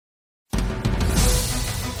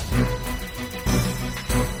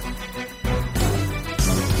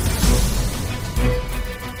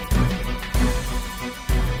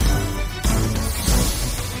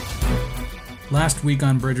Last week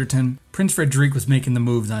on Bridgerton, Prince Frederick was making the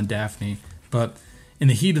moves on Daphne, but in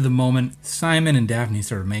the heat of the moment, Simon and Daphne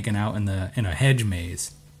started making out in a hedge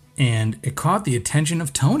maze. And it caught the attention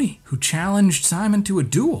of Tony, who challenged Simon to a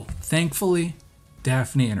duel. Thankfully,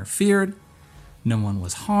 Daphne interfered, no one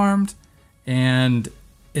was harmed, and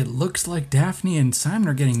it looks like Daphne and Simon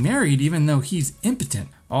are getting married even though he's impotent.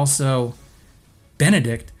 Also,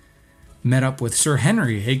 Benedict met up with Sir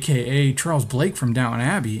Henry, a.k.a. Charles Blake from Downton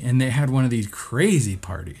Abbey, and they had one of these crazy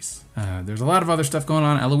parties. There's a lot of other stuff going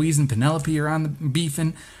on. Eloise and Penelope are on the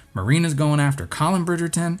beefing. Marina's going after Colin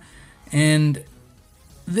Bridgerton. And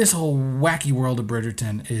this whole wacky world of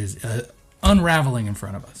Bridgerton is unraveling in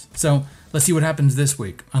front of us. So let's see what happens this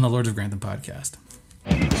week on the Lords of Grantham podcast.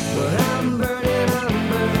 Well, I'm burning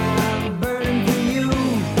for you. I'm burning for you.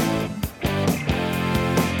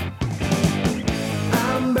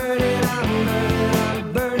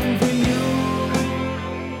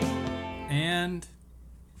 And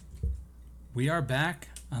we are back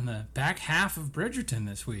on the back half of Bridgerton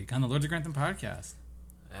this week on the Lords of Grantham podcast.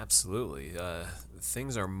 Absolutely.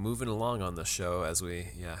 Things are moving along on the show as we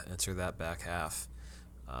enter that back half.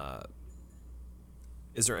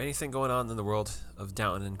 Is there anything going on in the world of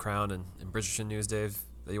Downton and Crown and Bridgerton news, Dave,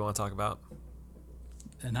 that you want to talk about?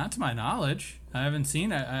 Not to my knowledge. I haven't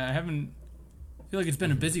seen. I haven't. I feel like it's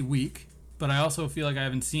been a busy week, but I also feel like I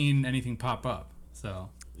haven't seen anything pop up. So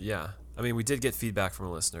yeah, I mean, we did get feedback from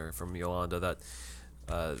a listener, from Yolanda, that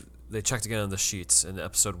they checked again on the sheets in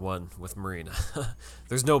episode 1 with Marina.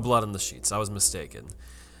 There's no blood on the sheets. I was mistaken.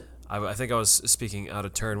 I think I was speaking out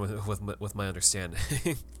of turn with my understanding.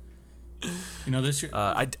 You know, this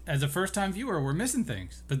as a first-time viewer, we're missing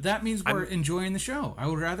things, but that means we're enjoying the show. I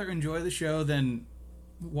would rather enjoy the show than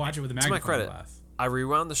watch it with a magnifying glass. I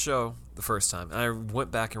rewound the show the first time, and I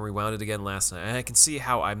went back and rewound it again last night, and I can see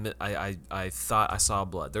how I thought I saw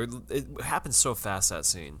blood. It happened so fast, that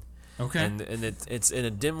scene. Okay. And it's in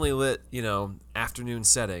a dimly lit, afternoon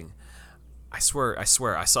setting. I swear I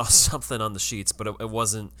saw something on the sheets, but it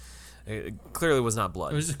wasn't. It clearly was not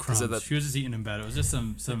blood. It was just crumbs. She was just eating in bed. It was just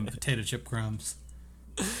some potato chip crumbs.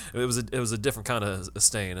 It was a different kind of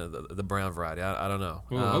stain, the brown variety. I don't know.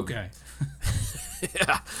 Ooh, okay.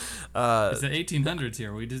 Yeah. It's the 1800s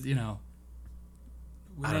here. We just we don't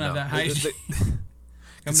have that hygiene.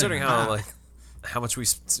 Considering how much we've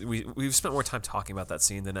spent more time talking about that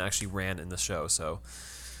scene than it actually ran in the show. So,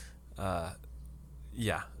 let's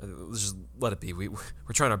just let it be. We're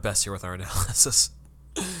trying our best here with our analysis.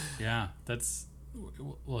 Yeah,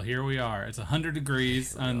 here we are. It's 100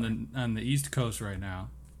 degrees on the East Coast right now,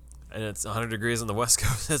 and it's 100 degrees on the West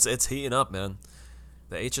Coast. It's heating up, man.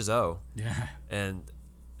 The HSO. Yeah. And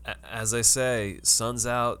as they say, sun's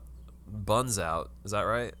out, buns out. Is that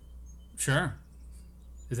right? Sure.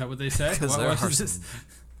 Is that what they say?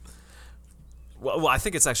 Well, I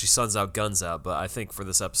think it's actually sun's out, guns out, but I think for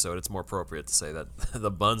this episode, it's more appropriate to say that the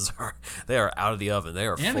buns are out of the oven. They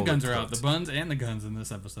are and the guns are out. The buns and the guns in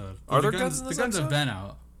this episode. Are there guns in this episode? The guns have been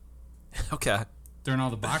out. Okay. During all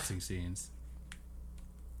the boxing scenes.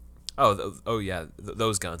 Oh yeah,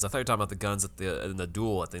 those guns. I thought you were talking about the guns in the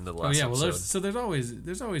duel at the end of the last episode. Well,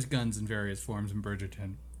 there's always guns in various forms in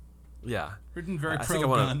Bridgerton. Yeah. Bridgerton very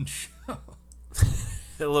pro-gun show.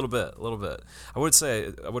 A little bit. I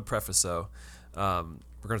would preface though. We're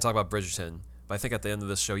going to talk about Bridgerton, but I think at the end of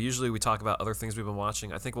this show, usually we talk about other things we've been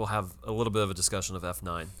watching. I think we'll have a little bit of a discussion of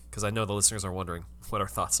F9, because I know the listeners are wondering what our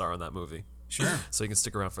thoughts are on that movie. Sure. So you can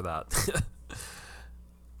stick around for that.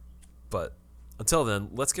 But until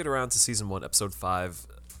then, let's get around to Season 1, Episode 5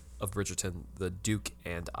 of Bridgerton, The Duke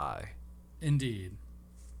and I. Indeed.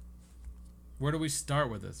 Where do we start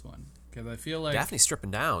with this one? Because I feel like... Daphne's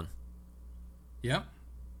stripping down. Yep.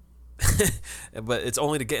 But it's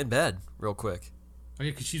only to get in bed real quick. Oh, yeah,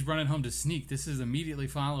 because she's running home to sneak. This is immediately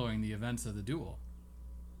following the events of the duel.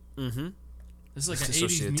 Mm-hmm. This is like an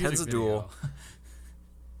 80s music video. Duel.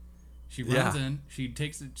 She runs in, she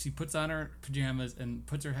puts on her pajamas and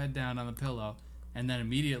puts her head down on the pillow, and then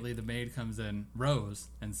immediately the maid comes in, Rose,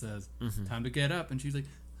 and says, time to get up. And she's like,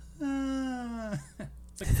 ah.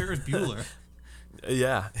 It's like Ferris Bueller.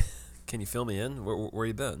 Yeah. Can you fill me in? Where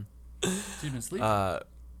you been? She's been sleeping.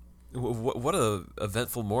 What a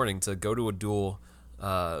eventful morning to go to a duel,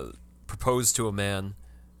 propose to a man,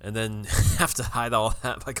 and then have to hide all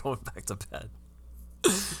that by going back to bed.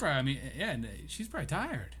 She's probably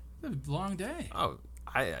tired. It's a long day. Oh,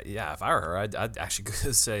 if I were her, I'd actually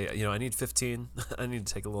say, I need 15. I need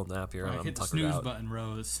to take a little nap here. Hit the snooze button,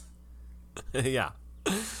 Rose. Yeah.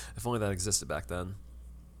 If only that existed back then.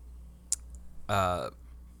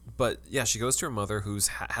 But yeah, she goes to her mother, who's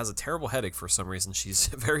has a terrible headache for some reason. She's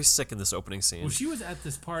very sick in this opening scene. Well, she was at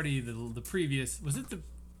this party the previous. Was it the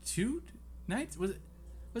 2 nights? Was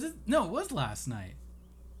it? No, it was last night.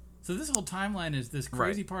 So this whole timeline is this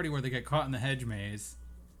crazy party where they get caught in the hedge maze.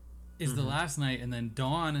 Is the last night, and then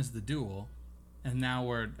dawn is the duel, and now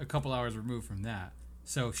we're a couple hours removed from that.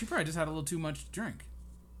 So she probably just had a little too much to drink.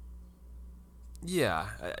 Yeah,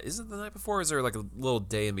 is it the night before? Or is there like a little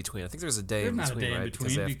day in between? I think there's a day in There's between, not a day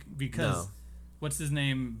right? in between because no. what's his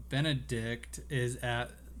name? Benedict is at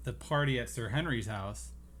the party at Sir Henry's house,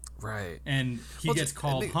 Right. and he gets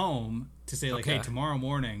called home to say like, Okay. "Hey, tomorrow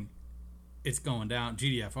morning, it's going down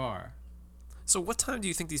GDFR." So what time do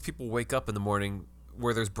you think these people wake up in the morning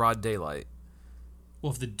where there's broad daylight?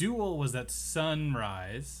 Well, if the duel was at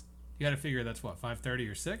sunrise, you got to figure that's what 5:30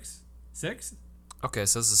 or 6. Okay,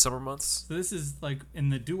 so this is summer months. So this is like,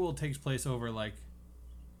 and the duel takes place over like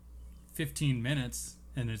 15 minutes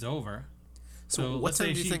and it's over. So what let's time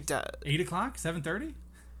say do you she- think 8 o'clock, 7:30,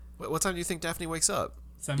 what time do you think Daphne wakes up?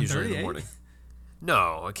 7:30, Usually in the 8? morning.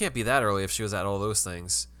 No, it can't be that early if she was at all those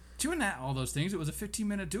things. She wasn't at all those things. It was a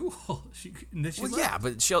 15-minute duel. And then she Well, left. yeah,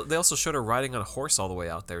 but they also showed her riding on a horse all the way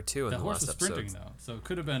out there too in The the horse last was sprinting episode. though, so it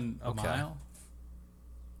could have been a Okay. mile.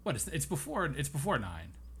 What? It's before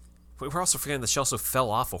 9. We're also forgetting that she also fell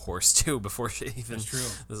off a horse too before she even. That's true.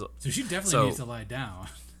 This- So she definitely So- needs to lie down.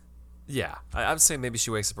 Yeah, I would say maybe she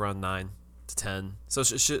wakes up around 9 to 10. So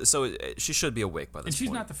she should be awake by this And she's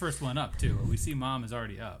point. not the first one up too. We see Mom is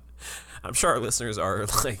already up. I'm sure our listeners are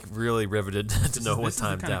like really riveted to know what This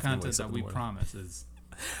time is the kind of Daphne content wakes up that in the we morning. promise is.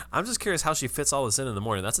 I'm just curious how she fits all this in the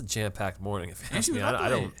morning. That's a jam-packed morning. If you And ask she was me, up I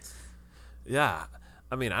don't. late. Yeah,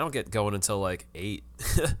 I mean, I don't get going until like 8,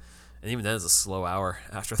 and even then it's a slow hour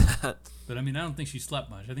after that. But I mean, I don't think she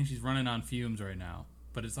slept much. I think she's running on fumes right now.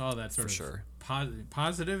 But it's all that sort of sure.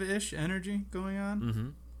 positive-ish energy going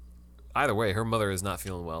on. Either way, her mother is not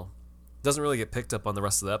feeling well. Doesn't really get picked up on the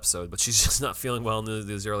rest of the episode, but she's just not feeling well in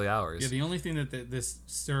these early hours. Yeah, the only thing that this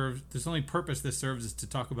serves, this only purpose this serves is to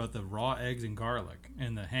talk about the raw eggs and garlic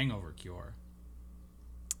and the hangover cure.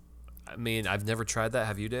 I mean, I've never tried that.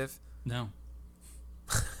 Have you, Dave? No.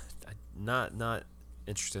 Not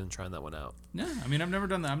interested in trying that one out. No, I mean, I've never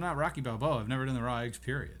done that. I'm not Rocky Balboa. I've never done the raw eggs,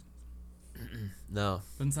 period. No,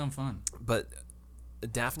 Doesn't sound fun. but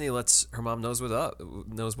Daphne lets her mom knows what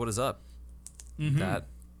is up. Mm-hmm. That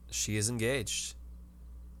she is engaged.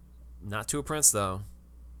 Not to a prince though.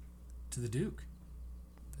 To the Duke.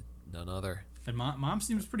 None other. And Mom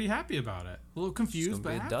seems pretty happy about it. A little She's confused, going to but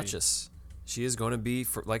be a happy. duchess. She is going to be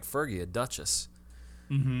like Fergie, a duchess.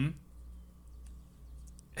 Mm-hmm.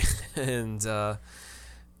 And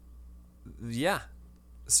yeah,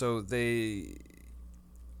 so the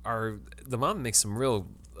mom makes some real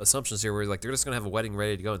assumptions here where like they're just gonna have a wedding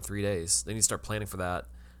ready to go in 3 days. They need to start planning for that.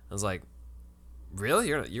 I was like, really?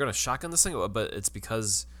 You're gonna shotgun this thing? But it's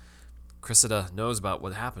because Cressida knows about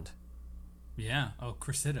what happened. Yeah. Oh,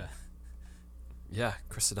 Cressida. Yeah,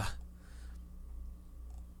 Cressida.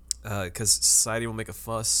 Because society will make a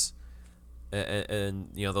fuss, and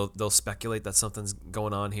you know they'll speculate that something's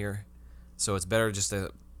going on here, so it's better just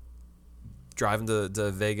to drive him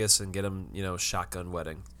to Vegas and get him shotgun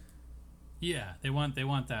wedding. Yeah, they want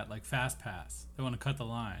that like fast pass. They want to cut the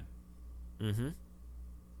line. Mm-hmm.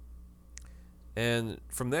 And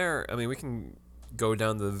from there, I mean, we can go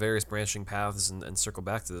down the various branching paths and circle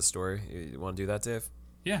back to this story. You want to do that, Dave?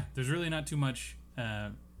 Yeah, there's really not too much.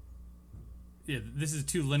 Yeah, this is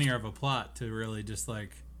too linear of a plot to really just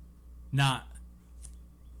like not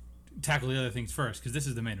tackle the other things first because this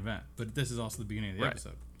is the main event, but this is also the beginning of the Right.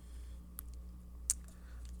 episode.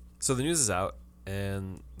 So the news is out,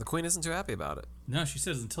 and the queen isn't too happy about it. No, she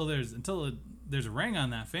says until there's a ring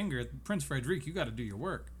on that finger, Prince Frederick, you got to do your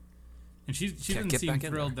work. And she doesn't get seem back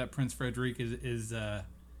in thrilled there. that Prince Frederick is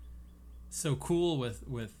so cool with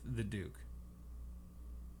the Duke.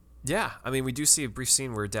 Yeah, I mean, we do see a brief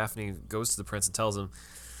scene where Daphne goes to the prince and tells him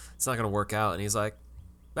it's not going to work out, and he's like,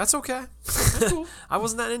 "That's okay. That's cool. I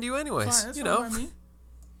wasn't that into you anyways. Fine, that's you fine know, by me.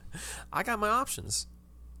 I got my options."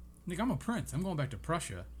 Like, I'm a prince. I'm going back to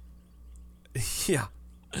Prussia. Yeah,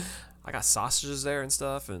 I got sausages there and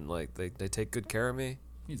stuff, and like they take good care of me.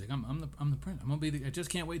 He's like, I'm the prince. I'm gonna be. I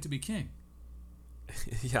just can't wait to be king.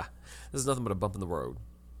 Yeah, this is nothing but a bump in the road.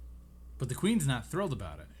 But the queen's not thrilled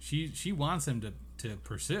about it. She wants him to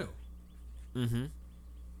pursue. Mm-hmm.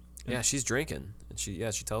 Yeah, she's drinking, and she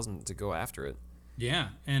tells him to go after it. Yeah,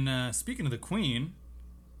 and speaking of the queen,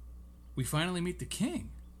 we finally meet the king.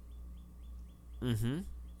 Mm-hmm.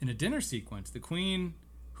 In a dinner sequence, the queen,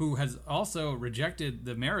 who has also rejected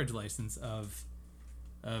the marriage license of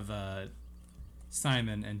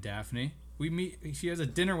Simon and Daphne, she has a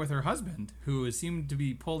dinner with her husband, who is seemed to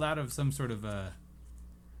be pulled out of some sort of a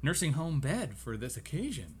nursing home bed for this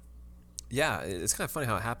occasion. Yeah, it's kind of funny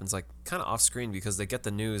how it happens, like kind of off screen, because they get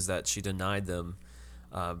the news that she denied them,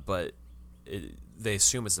 but they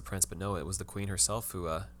assume it's the prince, but no, it was the queen herself who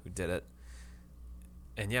did it.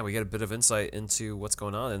 And yeah, we get a bit of insight into what's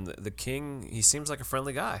going on. And the king, he seems like a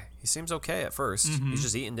friendly guy. He seems okay at 1st. He's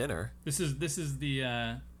just eating dinner. This is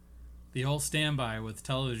the whole standby with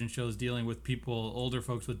television shows dealing with people, older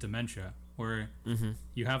folks with dementia, where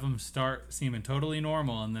you have them start seeming totally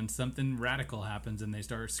normal, and then something radical happens, and they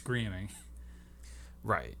start screaming.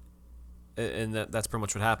 Right. And that's pretty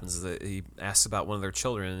much what happens. Is that he asks about one of their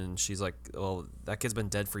children, and she's like, "Well, that kid's been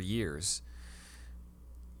dead for years."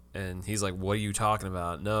 And he's like, "What are you talking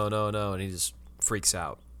about? No, no, no!" And he just freaks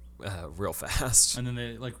out real fast. And then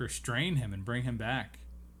they like restrain him and bring him back.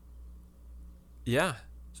 Yeah.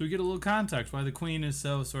 So we get a little context why the queen is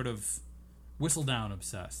so sort of Whistledown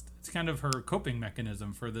obsessed. It's kind of her coping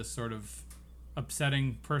mechanism for this sort of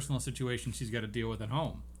upsetting personal situation she's got to deal with at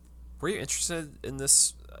home. Were you interested in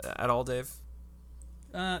this at all, Dave?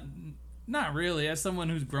 Not really. As someone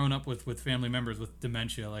who's grown up with family members with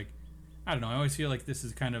dementia, like, I don't know. I always feel like this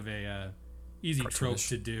is kind of a easy trope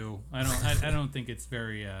to do. I don't think it's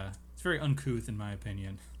very uncouth in my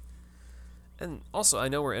opinion. And also, I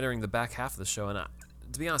know we're entering the back half of the show, and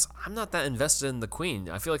to be honest, I'm not that invested in the queen.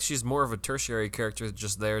 I feel like she's more of a tertiary character,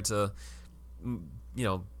 just there to,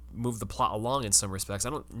 move the plot along in some respects. I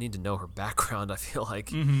don't need to know her background, I feel like.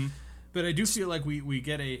 Mm-hmm. But I do feel like we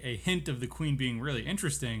get a hint of the queen being really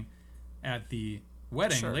interesting at the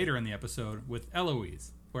wedding later in the episode with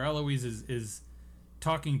Eloise, where Eloise is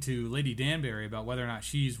talking to Lady Danbury about whether or not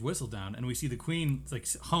she's Whistledown, and we see the queen like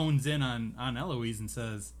hones in on Eloise and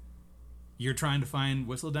says, "You're trying to find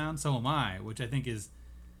Whistledown, so am I," which I think is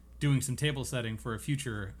doing some table setting for a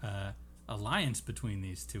future alliance between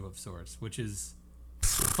these two of sorts, which is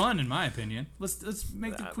fun in my opinion. Let's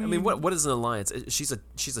make the queen. I mean, what is an alliance? She's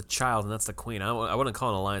a child, and that's the queen. I wouldn't call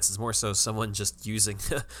it an alliance. It's more so someone just using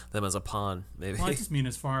them as a pawn, maybe. Well, I just mean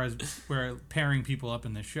as far as we're pairing people up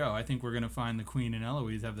in this show, I think we're going to find the queen and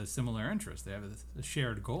Eloise have a similar interest. They have a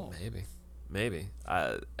shared goal. Maybe.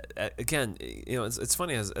 Again, it's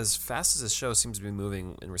funny as fast as this show seems to be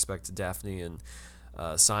moving in respect to Daphne and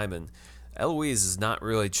Simon. Eloise has not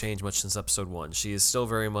really changed much since episode 1. She is still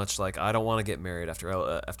very much like, I don't want to get married after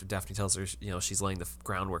Daphne tells her, she's laying the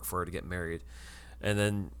groundwork for her to get married. And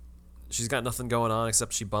then she's got nothing going on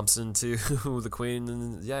except she bumps into the queen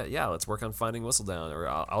and yeah, let's work on finding Whistledown, or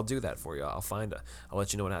I'll do that for you. I'll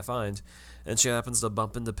let you know what I find. And she happens to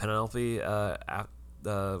bump into Penelope at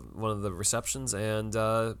one of the receptions, and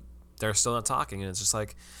they're still not talking, and it's just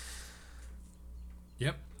like,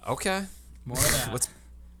 yep, okay, more of that. Let's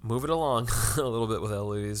move it along a little bit with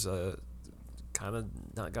Eloise. Kind of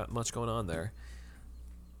not got much going on there.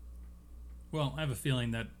 Well, I have a feeling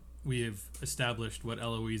that we have established what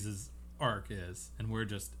Eloise's arc is, and we're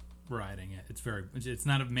just riding it. It's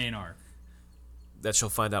not a main arc. That she'll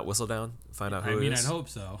find out Whistledown, find out who it is? I'd hope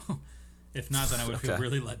so. If not, then I would feel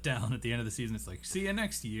really let down at the end of the season. It's like, see you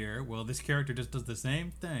next year. Well, this character just does the same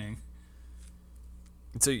thing.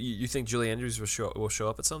 So you think Julie Andrews will show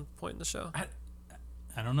up at some point in the show?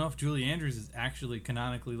 I don't know if Julie Andrews is actually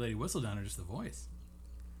canonically Lady Whistledown or just the voice.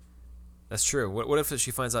 That's true. What if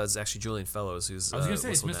she finds out it's actually Julian Fellows who's? I was gonna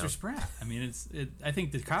say it's Mr. Spratt. I mean, I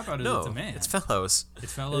think the cop out is it's a man. It's Fellows.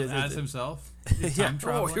 It's Fellows as himself. Yeah.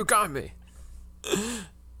 Oh, you got me.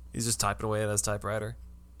 He's just typing away at his typewriter.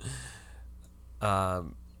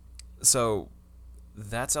 So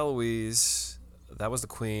that's Eloise. That was the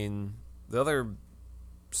queen. The other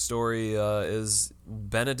story is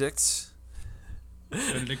Benedict.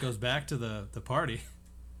 Benedict goes back to the party.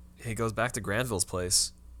 He goes back to Granville's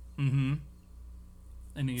place. Mm-hmm.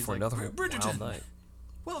 And he's for like, another Bridgerton, wild night.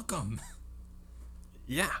 Welcome.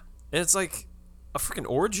 Yeah. And it's like a freaking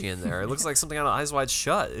orgy in there. It looks like something out of Eyes Wide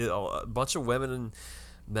Shut. A bunch of women and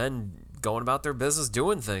men going about their business,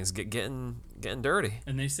 doing things, getting dirty.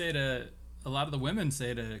 And they say a lot of the women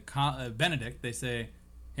say to Benedict, they say,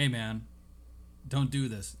 "Hey man, don't do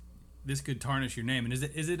this. This could tarnish your name." And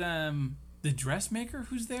is it the dressmaker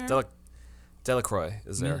who's there? Delacroix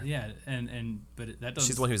is there. Yeah, but that doesn't.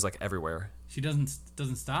 She's the one who's like everywhere. She doesn't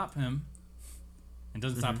stop him, and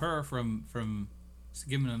doesn't stop her from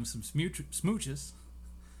giving him some smooches.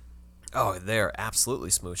 Oh, they're absolutely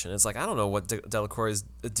smooching. It's like, I don't know what Delacroix's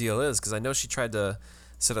deal is, because I know she tried to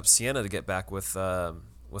set up Sienna to get back with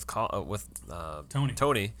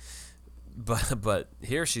Tony, but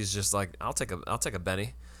here she's just like, I'll take a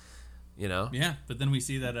Benny, Yeah, but then we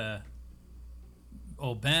see that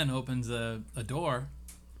old Ben opens a door,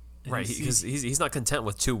 And Right, because he's not content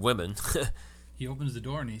with two women. he opens the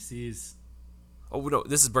door and he sees. Oh no,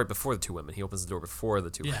 this is right before the two women. He opens the door before the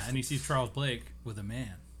two. Yeah, women. and he sees Charles Blake with a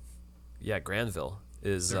man. Yeah, Granville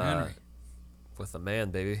is Sir Henry. with a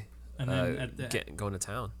man, baby. And then Going to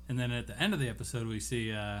town. And then at the end of the episode, we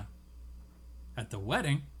see at the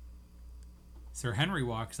wedding, Sir Henry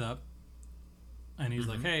walks up, and he's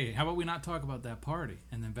like, "Hey, how about we not talk about that party?"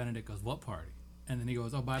 And then Benedict goes, "What party?" And then he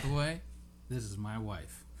goes, "Oh, by the way, this is my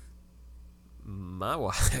wife." My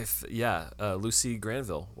wife, yeah, Lucy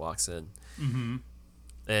Granville walks in,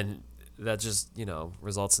 and that just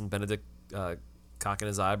results in Benedict cocking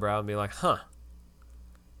his eyebrow and being like, "Huh,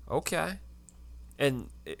 okay." And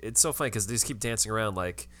it's so funny because they just keep dancing around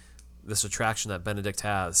like this attraction that Benedict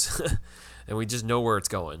has, and we just know where it's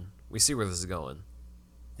going. We see where this is going.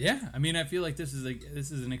 Yeah, I mean, I feel like this is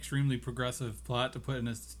an extremely progressive plot to put in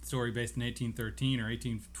a story based in 1813 or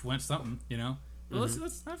 1820 something.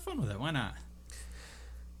 Let's have fun with it. Why not?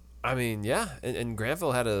 I mean, yeah, and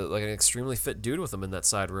Granville had an extremely fit dude with him in that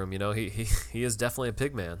side room. He is definitely a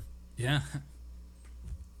pig man. Yeah.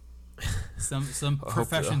 Some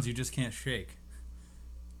professions you just can't shake.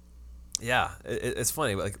 Yeah, it's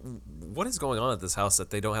funny. Like, what is going on at this house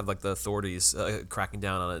that they don't have the authorities cracking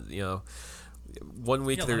down on it? 1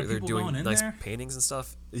 week they're doing nice paintings and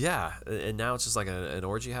stuff. Yeah, and now it's just like an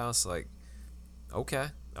orgy house. Like, okay,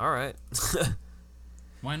 all right.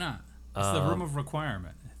 Why not? It's the room of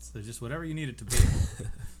requirement. It's just whatever you need it to be.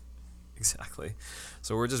 Exactly.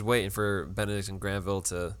 So we're just waiting for Benedict and Granville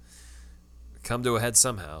to come to a head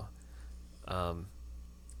somehow.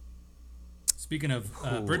 Speaking of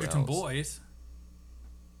Bridgerton boys,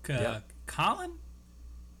 Colin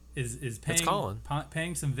is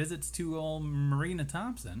paying some visits to old Marina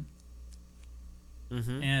Thompson,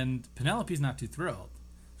 and Penelope's not too thrilled.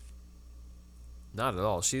 Not at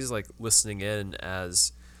all. She's listening in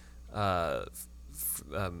as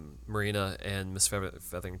Marina and Miss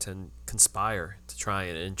Featherington conspire to try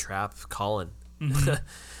and entrap Colin.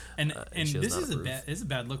 And this is a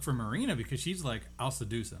bad look for Marina because she's like, I'll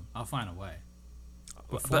seduce him. I'll find a way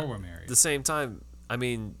before we're married. At the same time, I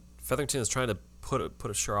mean, Featherington is trying to put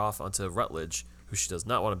a sure off onto Rutledge, who she does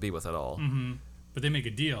not want to be with at all. But they make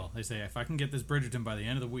a deal. They say, if I can get this Bridgerton by the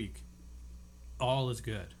end of the week, all is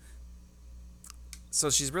good. So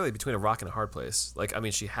she's really between a rock and a hard place.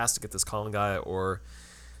 She has to get this Colin guy, or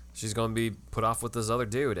she's going to be put off with this other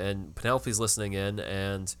dude. And Penelope's listening in,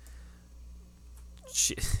 and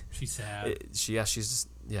she's sad. She's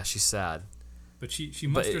sad. But she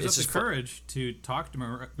musters up the courage to talk to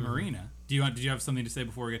Marina. Did you have something to say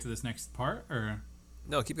before we get to this next part, or?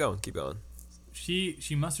 No, keep going.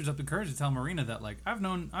 She musters up the courage to tell Marina that I've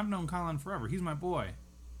known Colin forever. He's my boy.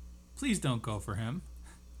 Please don't go for him.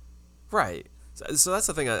 Right. So that's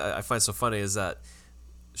the thing I find so funny is that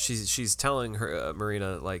she's telling her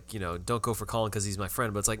Marina don't go for Colin because he's my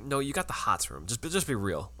friend, but it's no, you got the hots for him. Just be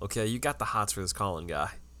real, okay? You got the hots for this Colin guy.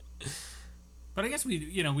 But I guess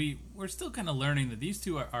we're still kind of learning that these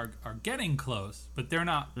two are getting close, but they're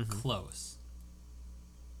not close.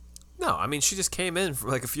 No, I mean she just came in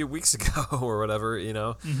for a few weeks ago or whatever,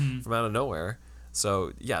 from out of nowhere.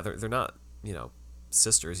 So yeah, they're not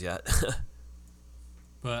sisters yet.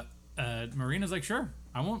 But Marina's like, sure,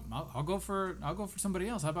 I won't. I'll go for somebody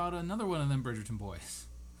else. How about another one of them Bridgerton boys?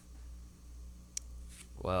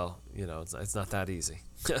 Well, it's not that easy.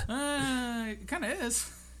 It kind of is.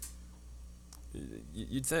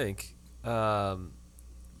 You'd think. But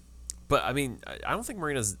I mean, I don't think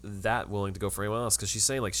Marina's that willing to go for anyone else because she's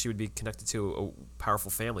saying she would be connected to a powerful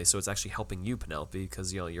family, so it's actually helping you, Penelope,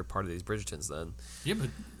 because you're part of these Bridgertons. Then. Yeah, but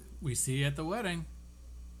we see at the wedding,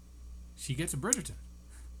 she gets a Bridgerton.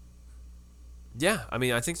 Yeah, I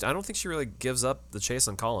mean, I don't think she really gives up the chase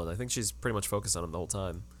on Colin. I think she's pretty much focused on him the whole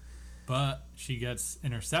time. But she gets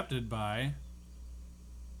intercepted by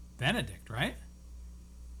Benedict, right?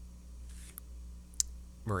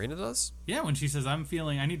 Marina does? Yeah, when she says, I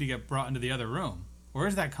need to get brought into the other room. Or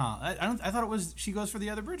is that Colin? I thought it was she goes for the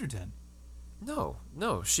other Bridgerton.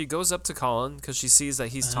 No. She goes up to Colin because she sees that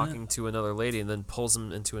he's talking to another lady and then pulls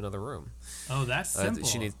him into another room. Oh, that's simple.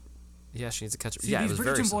 She needs to catch him. See, these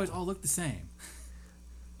Bridgerton boys all look the same.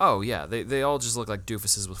 Oh, yeah. They all just look like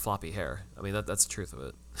doofuses with floppy hair. I mean, that's the truth of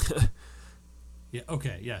it. Yeah,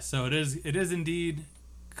 okay, yeah. So it is indeed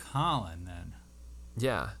Colin, then.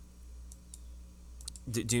 Yeah.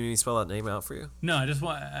 Do you need me to spell that name out for you? No, I just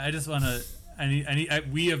want to.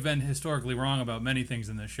 We have been historically wrong about many things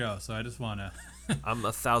in this show, so I just want to. I'm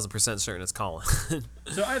 1,000% certain it's Colin.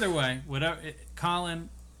 So either way, Colin,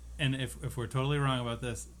 and if we're totally wrong about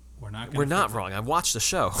this, we're not. We're not wrong. I watched the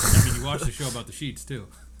show. I mean, you watched the show about the sheets too.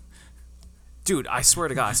 Dude, I swear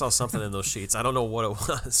to God, I saw something in those sheets. I don't know what it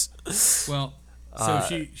was. Well, so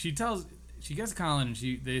she gets Colin, and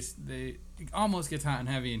they almost gets hot and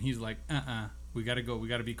heavy, and he's like, we gotta go. We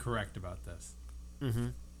gotta be correct about this.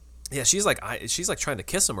 Yeah, she's like trying to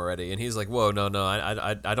kiss him already, and he's like, "Whoa, no,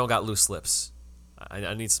 I don't got loose lips.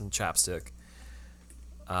 I need some chapstick."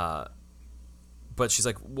 But she's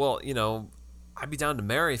like, "Well, I'd be down to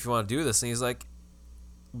marry if you want to do this." And he's like,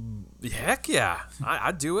 "Heck yeah,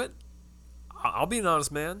 I'd do it. I'll be an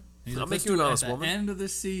honest man. I'll make you an honest woman." At the end of the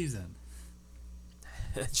season.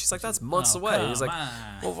 And she's like, "That's months away." He's like,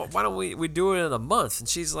 "Well, why don't we do it in a month?" And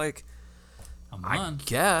she's like, "A month? I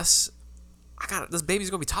guess. This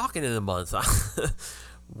baby's gonna be talking in a month.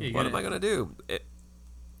 What am I gonna do?"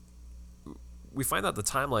 We find out the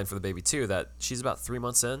timeline for the baby too. That she's about 3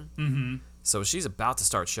 months in. Mm-hmm. So she's about to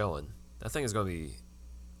start showing. That thing is gonna be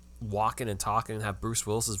walking and talking and have Bruce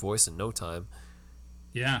Willis's voice in no time.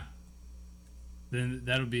 Yeah. Then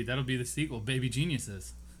that'll be the sequel, Baby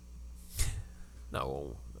Geniuses.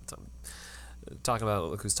 No, I'm talking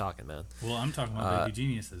about Look Who's Talking, man. Well, I'm talking about Baby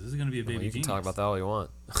Geniuses. This is gonna be a Baby You Genius. can talk about that all you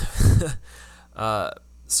want.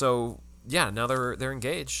 So yeah, now they're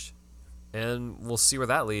engaged, and we'll see where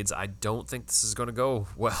that leads. I don't think this is going to go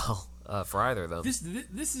well for either of them.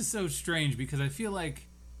 This is so strange because I feel like,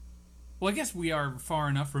 well, I guess we are far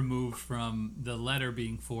enough removed from the letter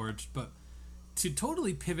being forged, but to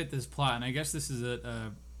totally pivot this plot, and I guess this is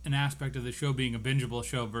an aspect of the show being a bingeable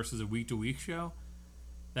show versus a week-to-week show,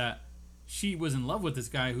 that she was in love with this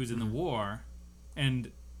guy who's in the war,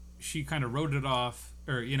 and she kind of wrote it off,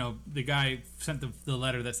 or, the guy sent the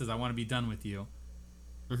letter that says, "I want to be done with you."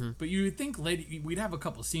 Mm-hmm. But you would think we'd have a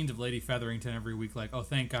couple scenes of Lady Featherington every week, like, "Oh,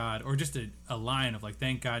 thank God," or just a line of, like,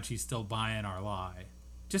 "Thank God she's still buying our lie,"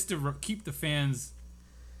 just to keep the fans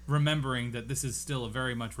remembering that this is still a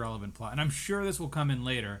very much relevant plot. And I'm sure this will come in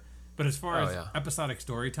later, but as far as episodic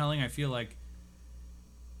storytelling, I feel like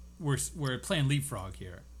we're playing leapfrog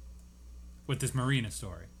here with this Marina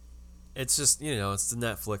story. It's just, it's the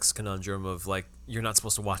Netflix conundrum of, like, you're not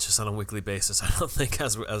supposed to watch this on a weekly basis, I don't think,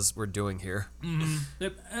 as we're doing here. Mm-hmm.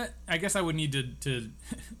 I guess I would need to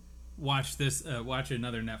watch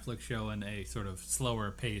another Netflix show in a sort of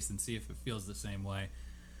slower pace and see if it feels the same way.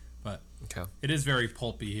 But It is very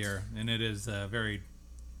pulpy here, and it is very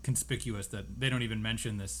conspicuous that they don't even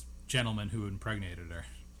mention this gentleman who impregnated her.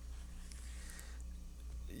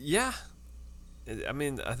 Yeah. I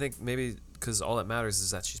mean, I think maybe because all that matters is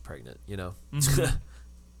that she's pregnant, Mm-hmm.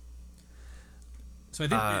 So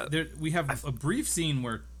I think we have a brief scene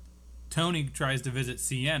where Tony tries to visit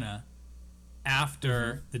Sienna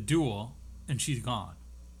after the duel, and she's gone.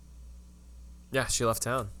 Yeah, she left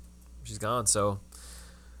town. She's gone, so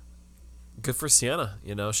good for Sienna.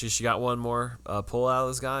 She got one more pull out of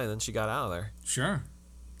this guy, and then she got out of there. Sure.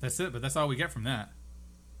 That's it, but that's all we get from that.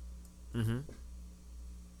 Mm-hmm.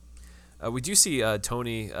 We do see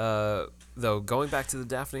Tony, though, going back to the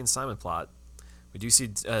Daphne and Simon plot, we do see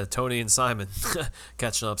Tony and Simon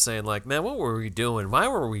catching up saying, like, "Man, what were we doing? Why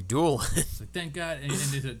were we dueling?" Like, thank God.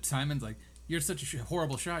 And Simon's like, "You're such a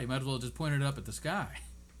horrible shot. You might as well just point it up at the sky."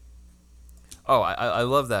 Oh, I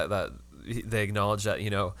love that they acknowledge that,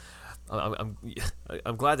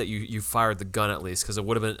 I'm glad that you fired the gun at least, because it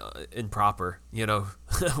would have been improper,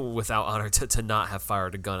 without honor to not have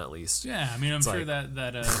fired a gun at least. Yeah, I mean, I'm sure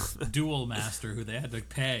that duel master who they had to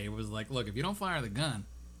pay was like, "Look, if you don't fire the gun,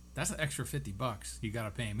 that's an extra $50 you got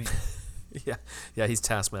to pay me." Yeah, he's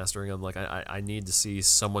taskmastering him. Like, I need to see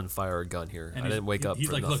someone fire a gun here. And I didn't wake up He's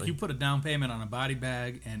for like, nothing. "Look, you put a down payment on a body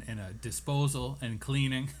bag and a disposal and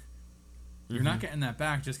cleaning. You're not getting that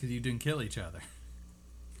back just because you didn't kill each other."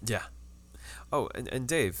 Yeah. Oh, and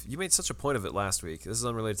Dave, you made such a point of it last week. This is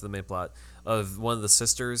unrelated to the main plot, of one of the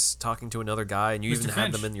sisters talking to another guy, and you Mr. even had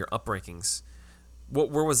Finch. them in your up rankings.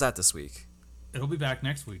 Where was that this week? It'll be back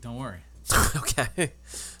next week. Don't worry. Okay.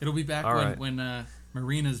 It'll be back when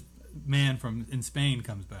Marina's man in Spain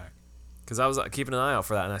comes back. Because I was keeping an eye out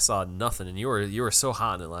for that, and I saw nothing, and you were so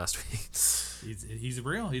hot in it last week. He's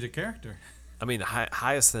real. He's a character. I mean,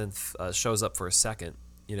 Hyacinth shows up for a second.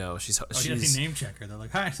 She's They name check her. They're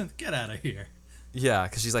like, "Hyacinth, get out of here." Yeah,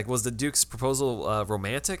 because she's like, "Was the Duke's proposal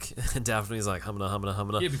romantic?" And Daphne's like,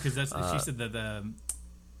 humana. Yeah, because she said that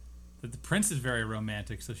the prince is very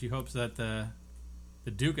romantic, so she hopes that the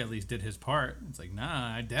Duke at least did his part. It's like,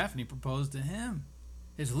 nah, Daphne proposed to him.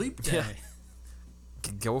 His leap day.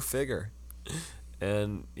 Yeah. Go figure.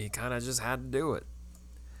 And he kind of just had to do it.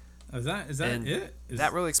 Is that it?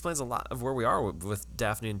 That really explains a lot of where we are with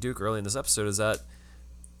Daphne and Duke early in this episode, is that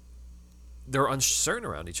they're uncertain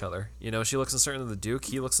around each other. She looks uncertain of the Duke.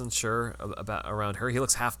 He looks unsure around her. He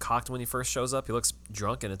looks half-cocked when he first shows up. He looks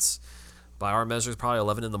drunk, and it's by our measures, probably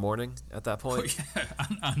 11 in the morning at that point. Yeah,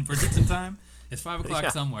 on Bridgerton time. It's 5 o'clock Yeah.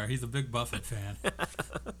 somewhere. He's a big Buffett fan.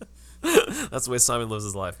 That's the way Simon lives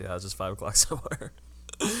his life. Yeah, it's just 5 o'clock somewhere.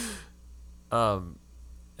 And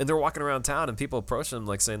they're walking around town, and people approach them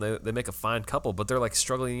like saying they make a fine couple, but they're like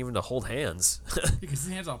struggling even to hold hands. Because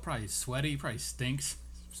his hands all probably sweaty, probably stinks.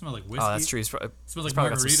 Smell like whiskey. Oh, that's true. He's Smells like probably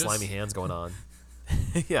got some margaritas. slimy hands going on.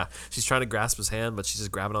 Yeah, she's trying to grasp his hand, but she's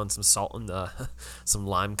just grabbing on some salt and some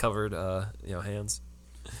lime-covered, hands.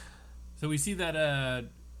 So we see that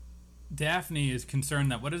Daphne is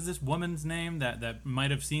concerned that, what is this woman's name that might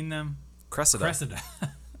have seen them? Cressida. Cressida.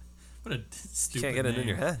 What a stupid Can't get it name. in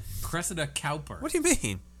your head. Cressida Cowper. What do you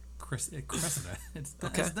mean? Cressida. It's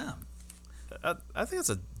Okay. them. I think that's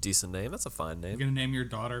a decent name. That's a fine You're name. going to name your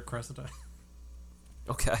daughter Cressida?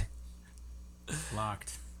 Okay.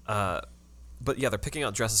 Locked. But yeah, they're picking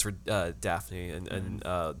out dresses for Daphne, and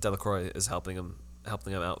Delacroix is helping him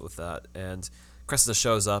out with that. And Cressida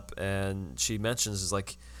shows up, and she mentions, is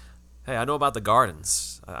like, hey, I know about the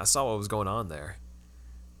gardens. I saw what was going on there.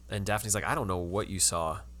 And Daphne's like, I don't know what you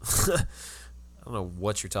saw. I don't know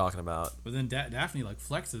what you're talking about. But then Daphne like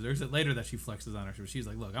flexes. There's it later that she flexes on her. She's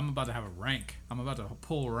like, look, I'm about to have a rank. I'm about to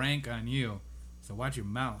pull rank on you. So watch your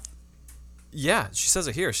mouth. Yeah, she says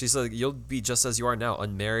it here. She's like, you'll be just as you are now,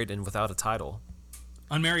 unmarried and without a title.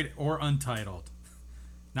 Unmarried or untitled.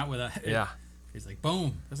 Not without. Yeah. She's like,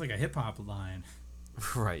 boom. That's like a hip hop line.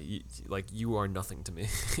 Right. You are nothing to me.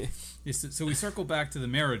 So we circle back to the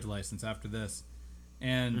marriage license after this.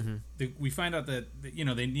 And we find out that,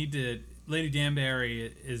 they need to. Lady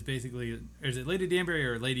Danbury is basically. Is it Lady Danbury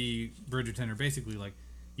or Lady Bridgerton are basically like,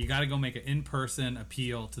 you got to go make an in-person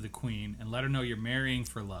appeal to the Queen and let her know you're marrying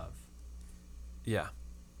for love. Yeah.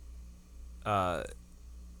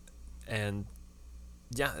 And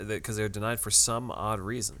yeah, because they're denied for some odd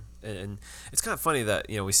reason. And it's kind of funny that,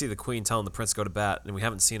 we see the Queen telling the prince go to bat, and we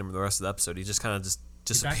haven't seen him the rest of the episode. He just kind of just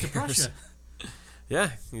disappears. Back to Prussia. Yeah,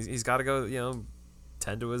 he's got to go,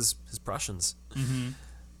 tend to his Prussians. Mm-hmm.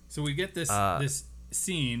 So we get this this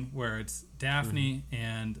scene where it's Daphne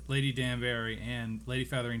and Lady Danbury and Lady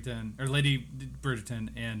Featherington, or Lady Bridgerton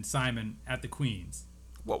and Simon at the Queen's.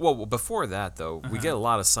 Well, before that, though, we get a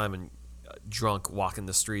lot of Simon drunk walking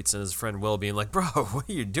the streets, and his friend Will being like, bro, what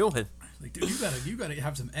are you doing? Like, dude, you gotta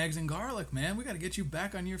have some eggs and garlic, man. We gotta get you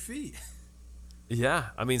back on your feet. Yeah,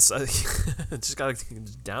 I mean, just gotta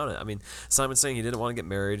down it. I mean, Simon's saying he didn't want to get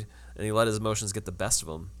married, and he let his emotions get the best of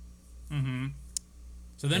him. Mm-hmm.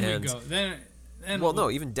 So then we go. Then well,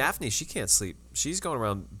 no, even Daphne, she can't sleep. She's going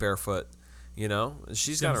around barefoot.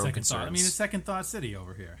 She's got her own concerns. I mean, it's second thought city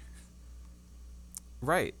over here.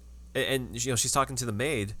 Right, and she's talking to the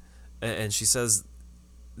maid, and she says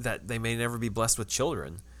that they may never be blessed with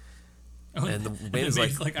children. Oh, and the maid is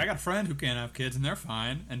like, I got a friend who can't have kids, and they're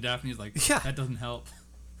fine. And Daphne's like, yeah, that doesn't help.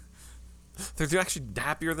 They're actually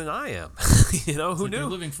happier than I am. Who knew? They're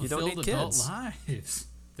living You don't fulfilled need adult kids. lives.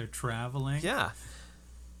 They're traveling. Yeah.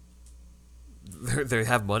 They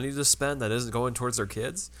have money to spend that isn't going towards their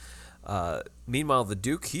kids. Meanwhile, the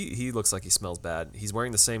Duke, he looks like he smells bad. He's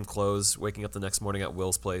wearing the same clothes, waking up the next morning at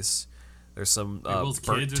Will's place. There's some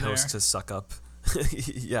burnt toast to suck up.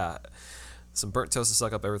 Yeah. Some burnt toast to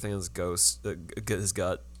suck up everything in his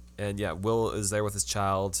gut. And yeah, Will is there with his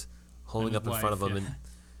child, holding up in front of him. Yeah.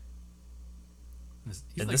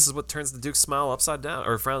 And this is what turns the Duke's smile upside down,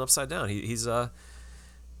 or frown upside down. He's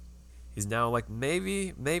now like,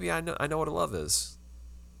 maybe I know what a love is.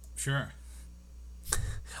 Sure.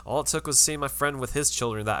 All it took was seeing my friend with his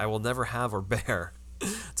children that I will never have or bear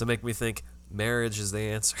to make me think marriage is the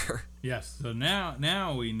answer. Yes. So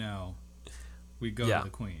now we know. We go to the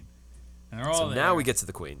Queen. And they're all so there. now we get to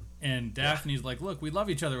the Queen. And Daphne's like, look, we love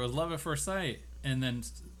each other. It was love at first sight. And then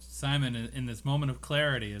Simon, in this moment of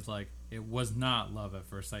clarity, is like, it was not love at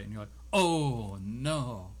first sight. And you're like, oh,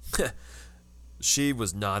 no. She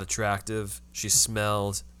was not attractive. She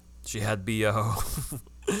smelled. She had BO.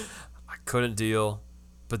 I couldn't deal.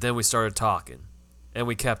 But then we started talking. And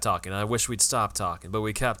we kept talking. I wish we'd stop talking, but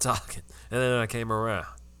we kept talking. And then I came around.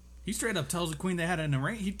 He straight up tells the Queen they had an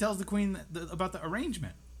arrangement. He tells the Queen about the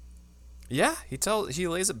arrangement. Yeah, he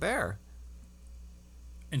lays it bare.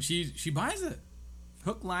 And she buys it.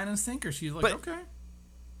 Hook, line, and sinker. She's like, okay.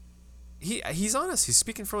 He's honest. He's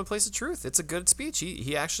speaking from a place of truth. It's a good speech.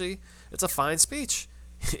 He actually, it's a fine speech.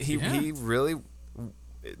 He really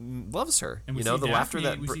loves her. And the laughter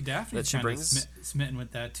we see Daphne that she brings. smitten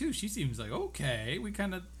with that too. She seems like, okay,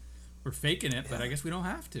 we're faking it, but I guess we don't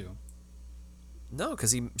have to. No,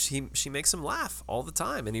 because she makes him laugh all the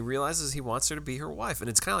time, and he realizes he wants her to be her wife, and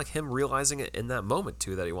it's kind of like him realizing it in that moment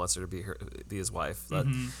too, that he wants her to be his wife, that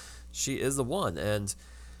she is the one. And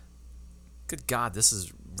good God,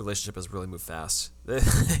 relationship has really moved fast. They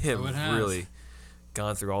have it has. really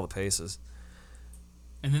gone through all the paces.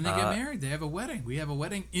 And then they get married. They have a wedding. We have a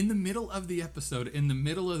wedding in the middle of the episode, in the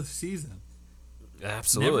middle of the season.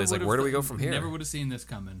 Absolutely. It's like, where do we go from here? Never would have seen this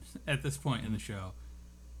coming at this point in the show.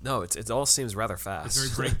 No, it all seems rather fast. It's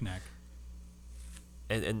very breakneck.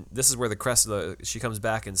 and this is where the Cressida, she comes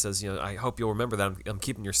back and says, I hope you'll remember that I'm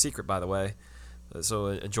keeping your secret, by the way. So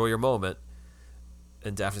enjoy your moment.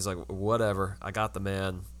 And Daphne's like, whatever. I got the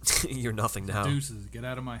man. You're nothing now. Deuces, get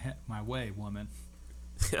out of my way, woman.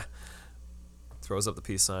 Yeah. Throws up the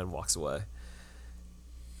peace sign, walks away.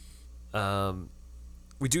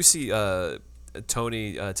 We do see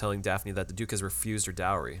Tony telling Daphne that the Duke has refused her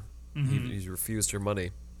dowry. Mm-hmm. He's refused her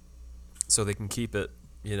money, so they can keep it,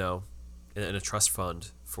 in a trust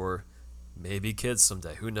fund for maybe kids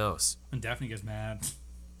someday. Who knows? And Daphne gets mad.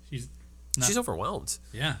 She's overwhelmed.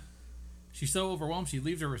 Yeah. She's so overwhelmed, she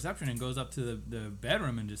leaves her reception and goes up to the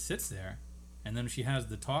bedroom and just sits there. And then she has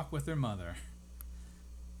the talk with her mother.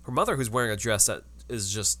 Her mother, who's wearing a dress that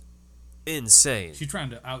is just insane. She's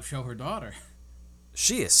trying to outshow her daughter.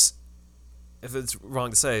 She is. If it's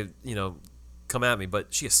wrong to say, come at me,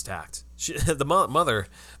 but she is stacked. The mother,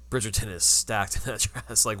 Bridgerton, is stacked in that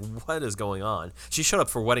dress. Like, what is going on? She showed up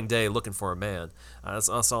for wedding day looking for a man. That's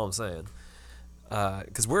all I'm saying.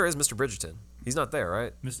 Because where is Mr. Bridgerton? He's not there,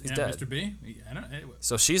 right? He's dead. Mr. B?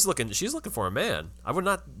 So she's looking for a man. I would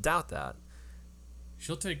not doubt that.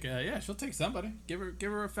 She'll take somebody. Give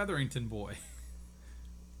her a Featherington boy.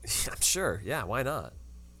 I'm sure. Yeah, why not?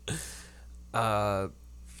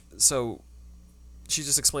 So she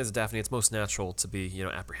just explains to Daphne it's most natural to be,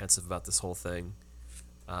 apprehensive about this whole thing.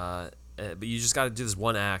 But you just got to do this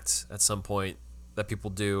one act at some point that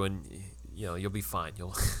people do, and you'll be fine.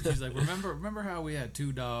 She's like, remember how we had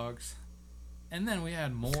 2 dogs, and then we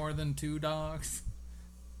had more than 2 dogs.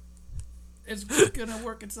 It's gonna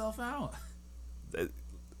work itself out.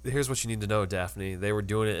 Here's what you need to know, Daphne. They were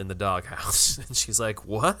doing it in the doghouse. And she's like,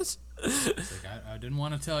 what? It's like, I didn't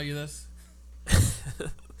want to tell you this,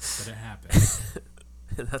 but it happened.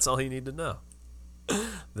 And that's all you need to know.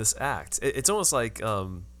 This act. It's almost like,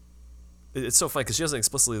 it's so funny because she doesn't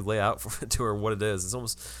explicitly lay out to her what it is. It's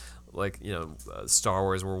almost like, Star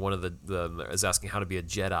Wars where one of the is asking how to be a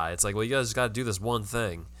Jedi. It's like, well, you guys got to do this one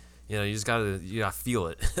thing. You just got to feel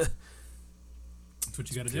it. That's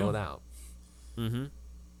what you got to do. Feel it out. Mm-hmm.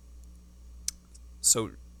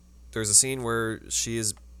 So there's a scene where she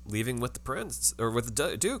is leaving with the prince or with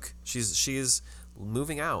the Duke. She's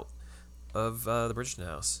moving out of the Bridgerton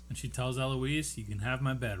house, and she tells Eloise, "You can have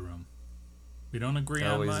my bedroom. We don't agree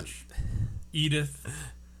Eloise. on much, Edith,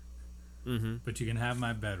 but you can have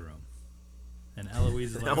my bedroom." And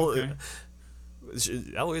Eloise is like, "Okay."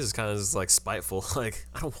 Eloise is kind of just like spiteful, like,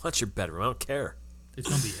 I don't want your bedroom. I don't care. It's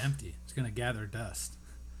gonna be empty. It's gonna gather dust.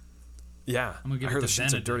 Yeah, I'm gonna give I heard it the to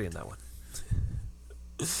sheets are Benedict. dirty in that one.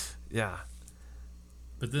 Yeah.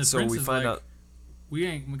 But the So prince we is find like, out we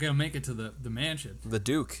ain't gonna make it to the mansion. the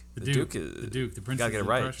Duke. The Duke. The princess. Gotta get it of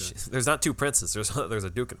right. Prussia. There's not 2 princes. There's a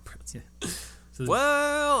Duke and a prince. Yeah. So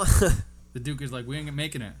Well, the Duke is like, we ain't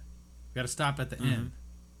making it. We gotta stop at the inn.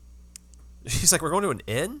 she's like, we're going to an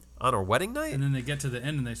inn on our wedding night. And then they get to the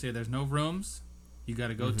inn and they say, there's no rooms. You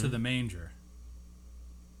gotta go to the manger.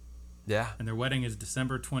 Yeah. And their wedding is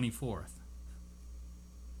December 24th.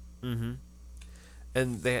 Mm-hmm.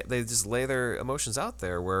 And they just lay their emotions out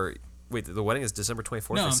there. Where the wedding is December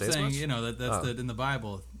 24th. No, they I'm say as much? saying that's in the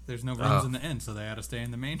Bible. There's no rooms in the inn, so they had to stay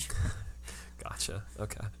in the manger. Gotcha.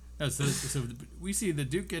 Okay. No, so we see the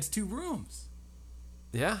Duke gets 2 rooms.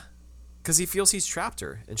 Yeah, because he feels he's trapped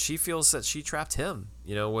her, and she feels that she trapped him.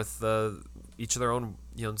 With each of their own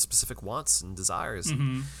specific wants and desires.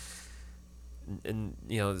 Mm-hmm. And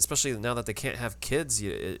especially now that they can't have kids,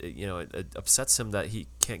 it upsets him that he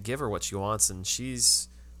can't give her what she wants, and she's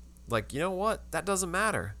like, you know what? That doesn't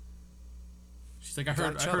matter. She's like, I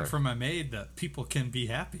heard from my maid that people can be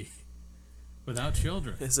happy without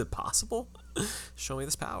children. Is it possible? Show me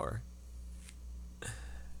this power.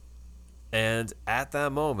 And at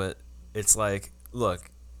that moment, it's like, look,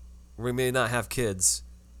 we may not have kids,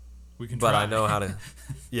 We can but try. I know how to.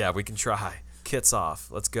 Yeah, we can try. Kits off.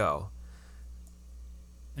 Let's go.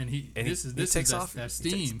 And he takes is off. that He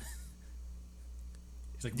steam.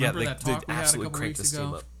 He's like, Yeah, remember that talk we had a absolutely couple crank the weeks steam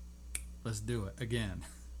ago? up. Let's do it again.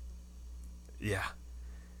 Yeah.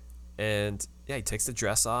 And yeah, he takes the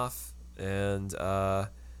dress off, and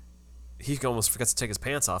he almost forgets to take his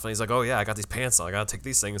pants off, and he's like, "Oh yeah, I got these pants on. I gotta take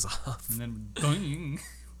these things off." And then boing,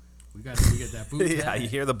 we get that boot. Yeah, you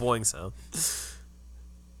hear the boing sound,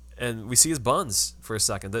 and we see his buns for a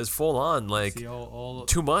second. There's full on like See all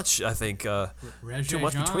too much. I think too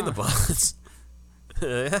much between the buns.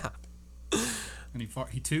 Yeah. And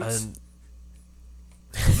he toots. And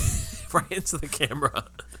right into the camera.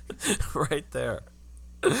 Right there.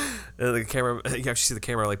 And the camera, you actually see the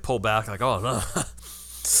camera like pull back, like, oh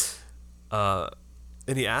no.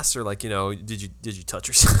 And he asked her, like, did you touch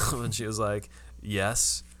yourself? And she was like,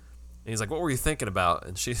 yes. And he's like, what were you thinking about?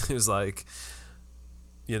 And she was like,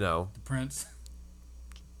 The prince.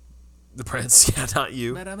 The prince, yeah, not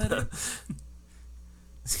you.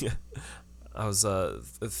 Yeah. I was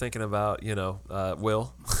thinking about,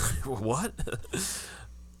 Will. What?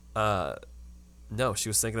 No, she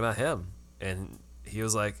was thinking about him. And he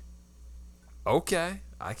was like, okay,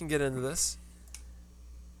 I can get into this.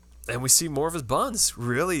 And we see more of his buns.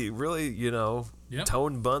 Really, really, Yep.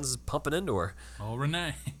 toned buns pumping into her. Oh,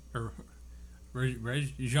 Renee. Or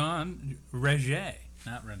Regé,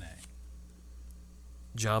 not Renee.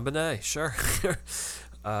 John Bonet, sure.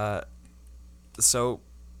 So,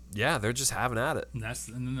 yeah, they're just having at it. And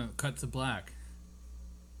then it cuts to black.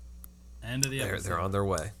 End of the episode. They're on their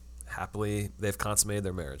way. Happily, they've consummated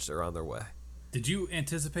their marriage. They're on their way. Did you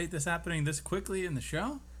anticipate this happening this quickly in the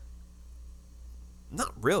show?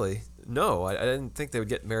 Not really. No, I didn't think they would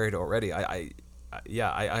get married already. I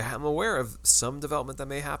am aware of some development that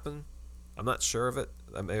may happen. I'm not sure of it.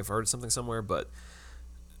 I may have heard something somewhere, but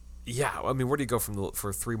yeah, I mean, where do you go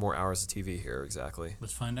for 3 more hours of TV here exactly?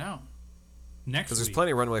 Let's find out. Next Because there's week.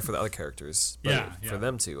 plenty of runway for the other characters. But Yeah. for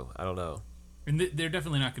them to, I don't know. And they're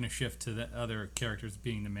definitely not going to shift to the other characters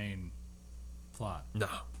being the main plot. No,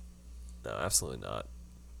 absolutely not.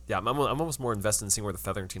 Yeah, I'm almost more invested in seeing where the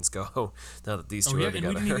Featheringtons go now that these two are and together.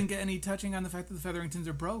 we didn't even get any touching on the fact that the Featheringtons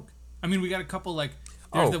are broke. I mean, we got a couple, like,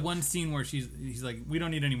 there's the one scene where he's like, we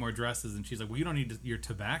don't need any more dresses, and she's like, well, you don't need your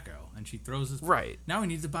tobacco, and she throws his... Right. Now he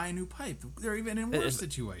needs to buy a new pipe. They're even in a worse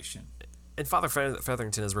situation. And Father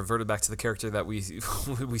Featherington has reverted back to the character that we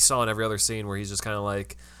saw in every other scene, where he's just kind of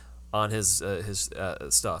like on his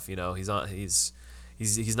stuff.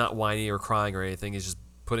 He's not whiny or crying or anything. He's just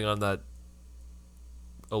putting on that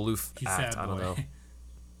aloof act. I don't know.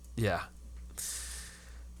 Yeah.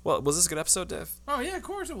 Well, was this a good episode, Dave? Oh yeah, of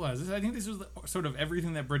course it was. I think this was sort of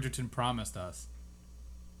everything that Bridgerton promised us.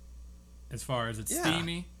 As far as it's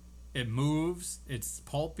steamy, it moves, it's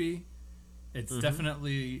pulpy. It's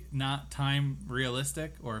definitely not time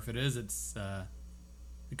realistic, or if it is, it's the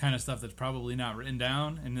kind of stuff that's probably not written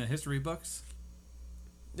down in the history books.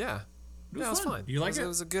 Yeah. It was fun. fine. You like it? It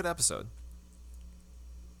was a good episode.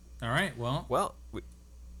 All right, well,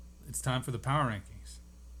 it's time for the power rankings.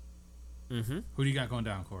 Mm-hmm. Who do you got going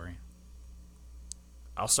down, Corey?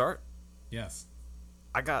 I'll start. Yes.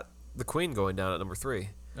 I got the Queen going down at number 3.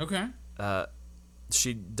 Okay.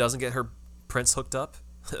 She doesn't get her prince hooked up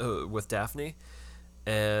with Daphne,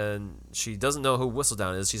 and she doesn't know who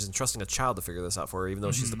Whistledown is. She's entrusting a child to figure this out for her, even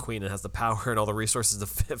though she's the queen and has the power and all the resources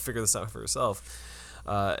to figure this out for herself.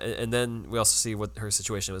 And then we also see what her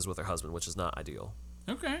situation is with her husband, which is not ideal.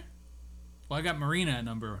 Okay. Well, I got Marina at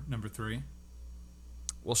number 3.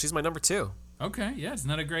 Well, she's my number 2. Okay, yeah, it's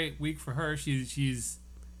not a great week for her. She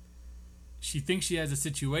thinks she has a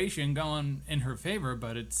situation going in her favor,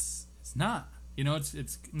 but it's not.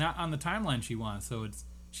 It's not on the timeline she wants. So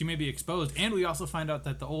she may be exposed. And we also find out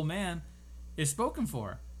that the old man is spoken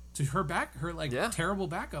for. So her terrible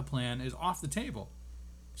backup plan is off the table.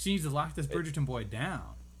 She needs to lock this Bridgerton boy down.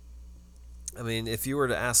 I mean, if you were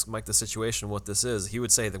to ask Mike the situation what this is, he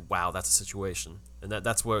would say that, wow, that's a situation. And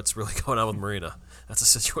that's what's really going on with Marina. That's a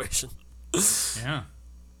situation. Yeah.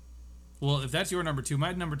 Well, if that's your number 2,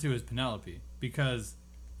 my number 2 is Penelope. Because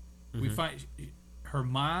we find her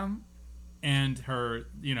mom and her,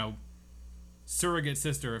 surrogate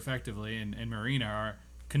sister, effectively, and Marina are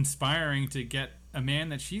conspiring to get a man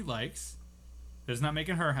that she likes that's not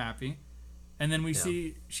making her happy. And then we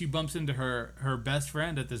see she bumps into her best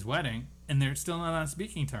friend at this wedding, and they're still not on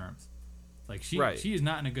speaking terms. Like, she is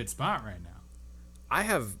not in a good spot right now. I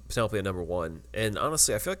have Penelope at number 1, and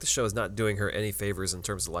honestly, I feel like the show is not doing her any favors in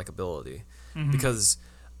terms of likability, because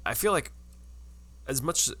I feel like as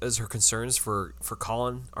much as her concerns for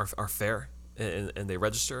Colin are fair and they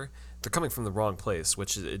register, they're coming from the wrong place,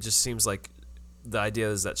 which it just seems like the idea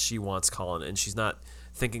is that she wants Colin, and she's not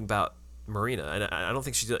thinking about Marina, and I don't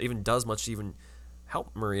think she even does much to even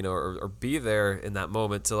help Marina or be there in that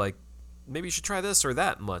moment to, like, maybe you should try this or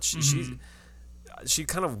that much. She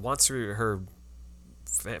kind of wants her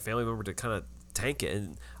family member to kind of tank it,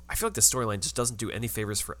 and I feel like the storyline just doesn't do any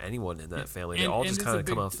favors for anyone in that family. They all just kind of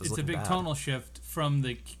come off as looking bad. It's a big tonal shift from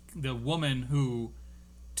the woman who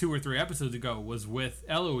 2 or 3 episodes ago was with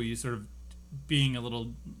Eloise, sort of being a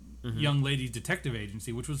little young ladies detective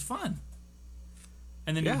agency, which was fun.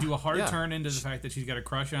 And then you do a hard yeah. turn into the fact that she's got a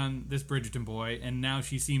crush on this Bridgerton boy, and now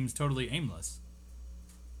she seems totally aimless.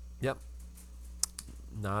 Yep.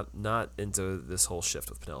 Not into this whole shift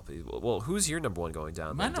with Penelope. Well, who's your number one going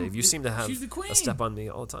down, then, Dave? You seem to have she's the queen. a step on me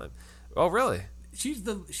all the time. Oh, really? She's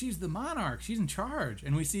the monarch. She's in charge,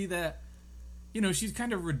 and we see that, she's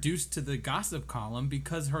kind of reduced to the gossip column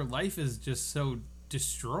because her life is just so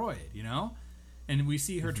destroyed, And we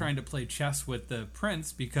see her trying to play chess with the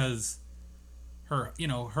prince because her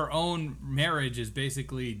own marriage is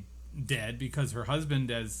basically dead because her husband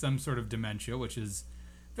has some sort of dementia, which is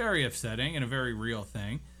very upsetting and a very real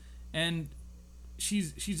thing. And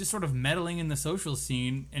she's just sort of meddling in the social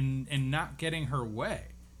scene and not getting her way.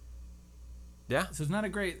 Yeah. So it's not a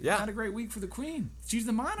great week for the queen. She's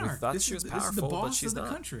the monarch. We thought she was powerful, this is the boss but she's of the not.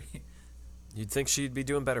 country. You'd think she'd be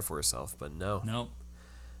doing better for herself, but no. No.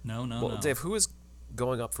 Well, Dave, who is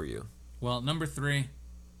going up for you? Well, number 3.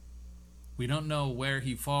 We don't know where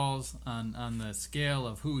he falls on the scale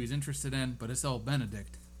of who he's interested in, but it's old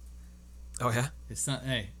Benedict. Oh, yeah? His son,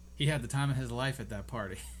 he had the time of his life at that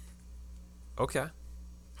party. Okay.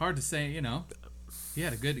 Hard to say, he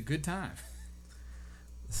had a good time.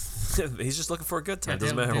 He's just looking for a good time. Yeah,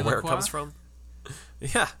 Doesn't matter where it comes from.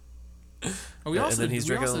 Yeah. We also, and then he's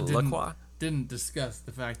drinking La didn't discuss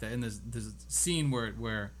the fact that in this scene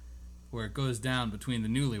where it goes down between the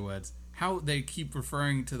newlyweds, how they keep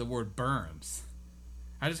referring to the word burns.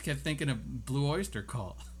 I just kept thinking of Blue Oyster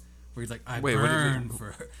Cult, where he's like, burn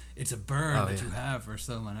for, it's a burn that you have for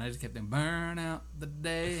someone. I just kept thinking, burn out the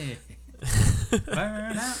day,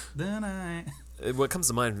 burn out the night. What comes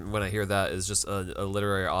to mind when I hear that is just a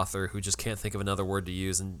literary author who just can't think of another word to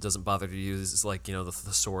use and doesn't bother to use, like, the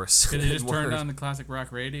source. Did they just turn on the classic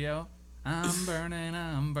rock radio? I'm burning,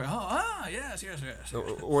 Oh, yes.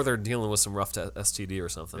 Or they're dealing with some rough STD or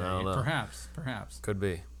something. I don't know. Perhaps. Could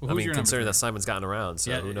be. Well, Considering that Simon's gotten around,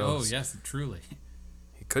 so who knows? Oh, yes, truly.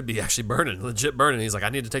 He could be actually legit burning. He's like, I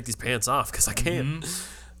need to take these pants off because I can't.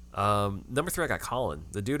 Number 3, I got Colin.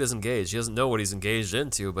 The dude is engaged. He doesn't know what he's engaged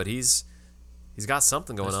into, but he's got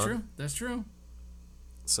something going on. That's true.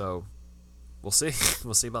 So, we'll see.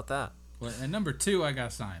 We'll see about that. Well, and number 2, I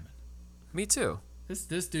got Simon. Me too.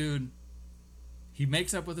 This dude, he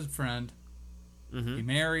makes up with his friend. Mm-hmm. He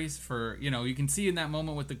marries for, you can see in that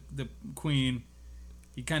moment with the queen,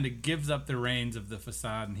 he kind of gives up the reins of the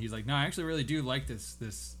facade, and he's like, no, I actually really do like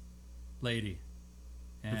this lady,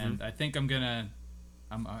 and I think I'm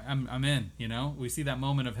in. We see that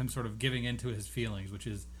moment of him sort of giving into his feelings, which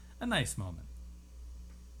is a nice moment.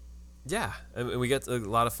 Yeah, and we get a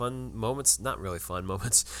lot of fun moments. Not really fun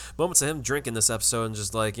moments. Moments of him drinking this episode and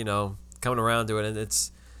just coming around to it, and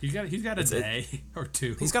it's. He's got a day or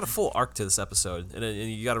two. He's got a full arc to this episode,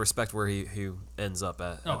 and you got to respect where he ends up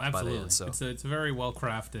at. Oh, absolutely. By the end, so. It's a very well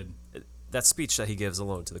crafted. That speech that he gives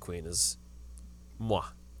alone to the queen is,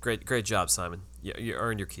 great job, Simon. You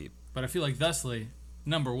earned your keep. But I feel like thusly,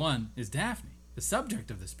 number 1 is Daphne, the subject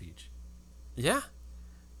of the speech. Yeah.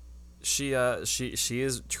 She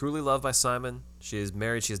is truly loved by Simon. She is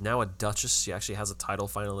married. She is now a duchess. She actually has a title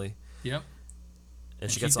finally. Yep. And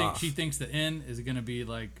she gets off. She thinks the inn is going to be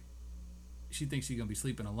she thinks she's going to be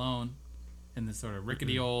sleeping alone in this sort of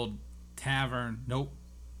rickety old tavern. Nope.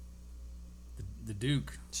 The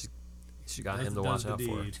Duke. She got him to watch out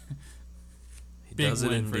for her. He Big does it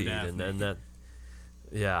win for indeed. Daphne. And then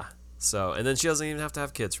yeah. So, and then she doesn't even have to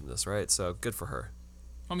have kids from this, right? So, good for her.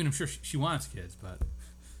 I mean, I'm sure she wants kids, but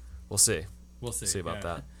we'll see. We'll see. See about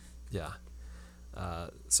that. Yeah.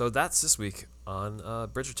 So that's this week on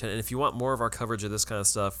Bridgerton. And if you want more of our coverage of this kind of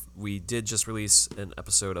stuff, we did just release an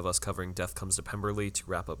episode of us covering Death Comes to Pemberley to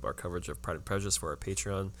wrap up our coverage of Pride and Prejudice for our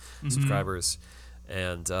Patreon subscribers.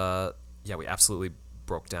 And we absolutely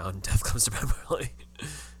broke down Death Comes to Pemberley.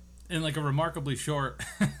 In a remarkably short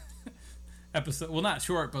episode. Well, not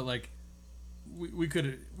short, but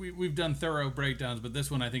we've done thorough breakdowns, but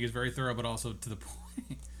this one I think is very thorough, but also to the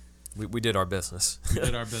point. We did our business. We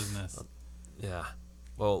did our business. Yeah.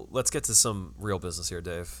 Well, let's get to some real business here,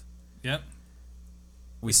 Dave. Yep.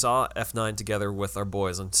 We saw F9 together with our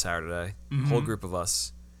boys on Saturday. Whole group of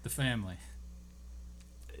us. The family.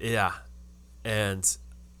 Yeah. And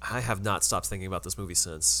I have not stopped thinking about this movie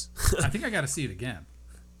since. I think I got to see it again.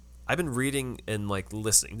 I've been reading and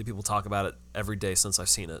listening to people talk about it every day since I've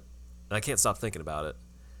seen it. And I can't stop thinking about it.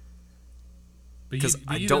 Because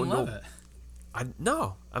I don't love it.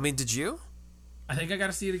 No. I mean, did you? I think I got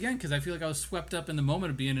to see it again because I feel like I was swept up in the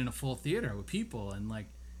moment of being in a full theater with people and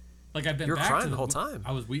I've been. You were back crying to the whole time.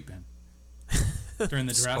 I was weeping during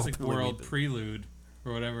the Jurassic World weeping. prelude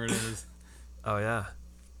or whatever it is. Oh yeah,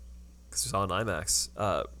 because we saw it in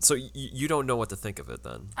IMAX. So you don't know what to think of it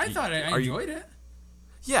then? I thought I enjoyed it.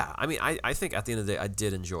 Yeah, I mean, I think at the end of the day, I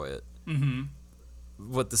did enjoy it. Mm-hmm.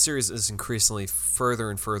 But the series is increasingly further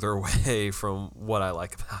and further away from what I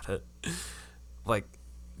like about it. Like,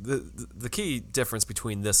 the key difference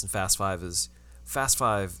between this and Fast Five is Fast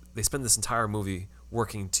Five, they spend this entire movie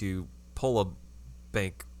working to pull a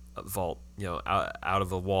bank vault, out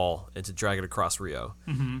of a wall and to drag it across Rio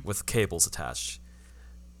with cables attached.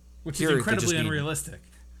 Which Here, is they incredibly just need- unrealistic.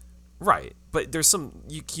 Right, but there's some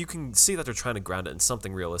you can see that they're trying to ground it in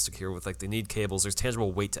something realistic here. With like they need cables, there's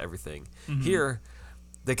tangible weight to everything. Here,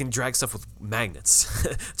 they can drag stuff with magnets,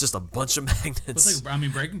 just a bunch of magnets. It's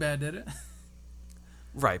like, Breaking Bad did it.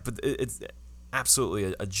 Right, but it's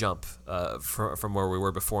absolutely a jump from where we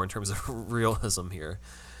were before in terms of realism here.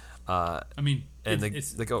 And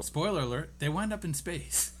they go spoiler alert, they wind up in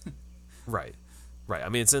space. Right. I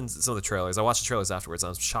mean, it's in some of the trailers. I watched the trailers afterwards. And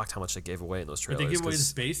I was shocked how much they gave away in those trailers. Did they give away the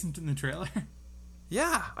space in the trailer?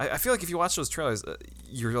 Yeah, I feel like if you watch those trailers,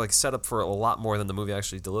 you're like set up for a lot more than the movie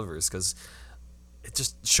actually delivers because it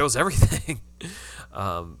just shows everything.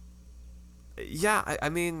 I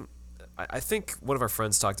mean, I think one of our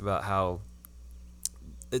friends talked about how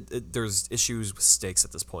there's issues with stakes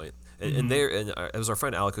at this point. And it was our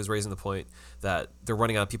friend Alec who was raising the point that they're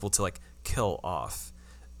running out of people to like kill off.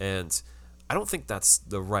 And I don't think that's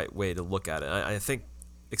the right way to look at it. I think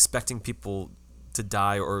expecting people to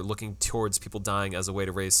die or looking towards people dying as a way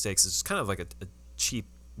to raise stakes is just kind of like a cheap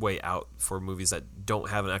way out for movies that don't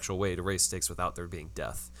have an actual way to raise stakes without there being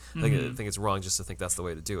death. I think it's wrong just to think that's the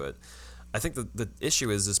way to do it. I think the issue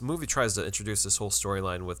is this movie tries to introduce this whole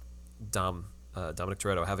storyline with Dominic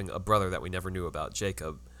Toretto having a brother that we never knew about,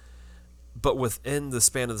 Jacob. But within the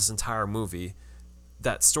span of this entire movie,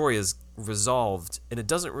 that story is resolved, and it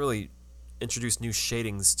doesn't really introduce new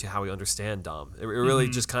shadings to how we understand Dom. It really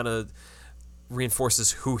just kind of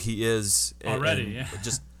reinforces who he is already.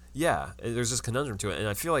 There's this conundrum to it, and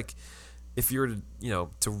I feel like if you're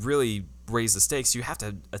to really raise the stakes, you have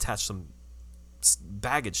to attach some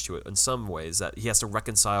baggage to it in some ways that he has to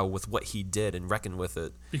reconcile with what he did and reckon with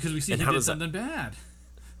it because we see he did something bad.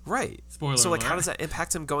 Right. Spoiler so like alert. how does that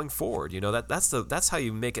impact him going forward? That's how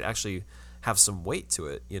you make it actually have some weight to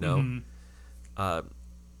it,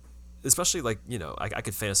 especially like, I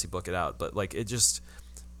could fantasy book it out, but like I just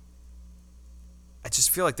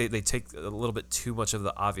feel like they take a little bit too much of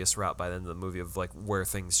the obvious route by the end of the movie of like where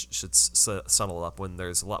things should settle up when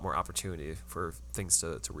there's a lot more opportunity for things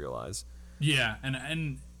to realize. Yeah,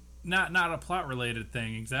 and not a plot related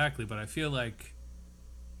thing exactly, but I feel like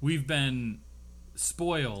we've been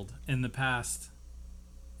spoiled in the past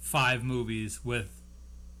 5 movies with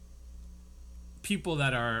people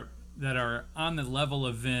that are on the level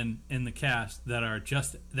of Vin in the cast that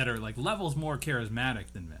are like levels more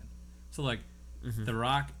charismatic than Vin. So like The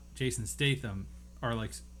Rock, Jason Statham are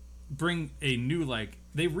like bring a new like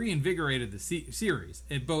they reinvigorated the series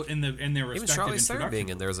in their respective Even Charlize Theron introduction. being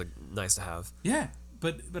in there is nice to have. Yeah,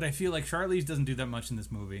 but I feel like Charlize doesn't do that much in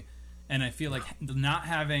this movie, and I feel like not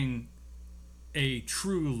having a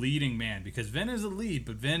true leading man, because Vin is a lead,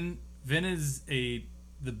 but Vin is the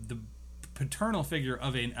paternal figure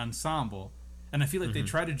of an ensemble, and I feel like they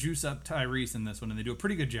try to juice up Tyrese in this one, and they do a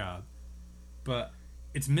pretty good job, but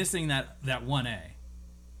it's missing that 1A.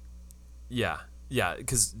 Yeah,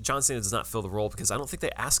 because John Cena does not fill the role because I don't think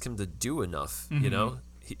they ask him to do enough.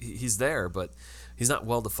 He's there, but he's not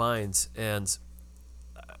well defined, and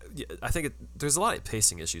I think there's a lot of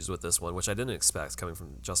pacing issues with this one, which I didn't expect coming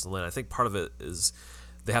from Justin Lin. I think part of it is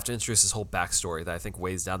they have to introduce this whole backstory that I think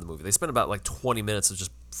weighs down the movie. They spend about like 20 minutes of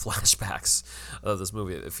just flashbacks of this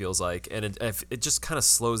movie, it feels like, and it just kind of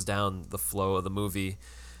slows down the flow of the movie,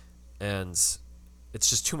 and it's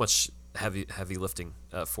just too much heavy lifting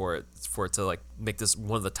for it to like make this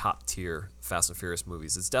one of the top tier Fast and Furious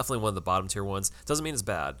movies. It's definitely one of the bottom tier ones. Doesn't mean it's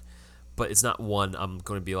bad, but it's not one I'm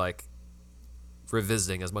going to be like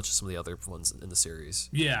revisiting as much as some of the other ones in the series.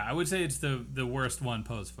 Yeah, I would say it's the worst one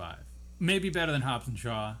post 5. Maybe better than Hobbs and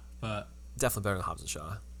Shaw, but definitely better than Hobbs and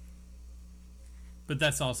Shaw. But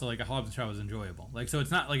that's also like a Hobbs and Shaw was enjoyable. Like, so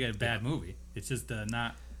it's not like a bad movie. It's just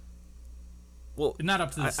not up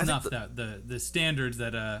to the snuff that the standards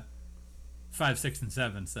that 5, 6, and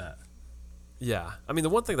 7 set. Yeah, I mean the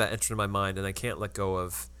one thing that entered in my mind and I can't let go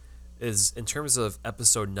of is in terms of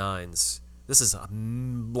episode 9s. This is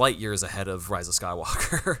light years ahead of Rise of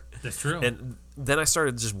Skywalker. That's true. And then I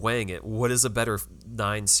started just weighing it. What is a better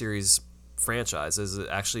 9 series franchise? Is it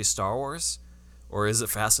actually Star Wars, or is it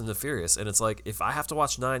Fast and the Furious? And it's like, if I have to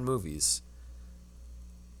watch 9 movies,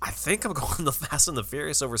 I think I'm going the Fast and the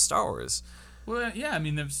Furious over Star Wars. Well, yeah, I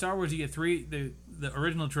mean, the Star Wars, you get 3. The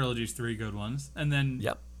original trilogy is 3 good ones, and then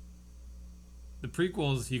Yep. the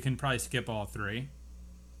prequels you can probably skip all 3.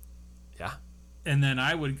 Yeah, And then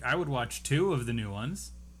I would watch 2 of the new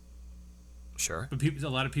ones. sure. But a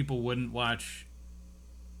lot of people wouldn't watch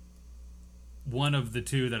one of the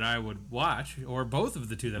 2 that I would watch, or both of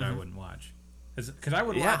the 2 that I wouldn't watch. Because I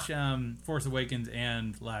would watch Force Awakens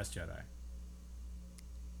and Last Jedi.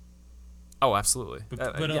 Oh, absolutely.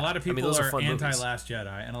 But a lot of people are anti-Last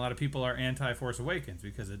Jedi, and a lot of people are anti-Force Awakens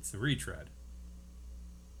because it's a retread.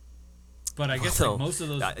 But I guess like most of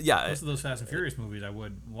those Fast and Furious movies I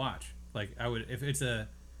would watch. Like I would, if it's a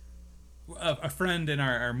friend in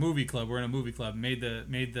our movie club, we're in a movie club, made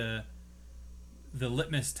the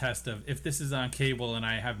litmus test of, if this is on cable and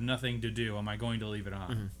I have nothing to do, am I going to leave it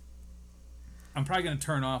on? Mm-hmm. I'm probably going to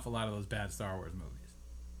turn off a lot of those bad Star Wars movies.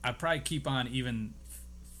 I'd probably keep on even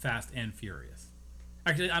Fast and Furious.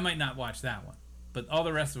 Actually, I might not watch that one, but all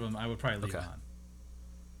the rest of them I would probably leave on.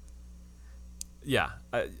 Yeah,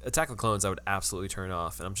 Attack of the Clones I would absolutely turn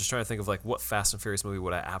off, and I'm just trying to think of like what Fast and Furious movie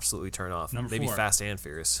would I absolutely turn off. Maybe 4. Fast and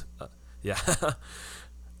Furious. Yeah.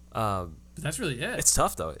 But that's really it. It's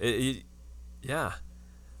tough though. Yeah.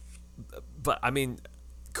 But I mean,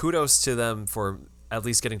 kudos to them for at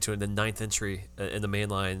least getting to the 9th entry in the main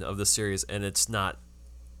line of the series, and it's not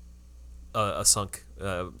a sunk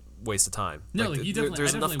waste of time. No, like, I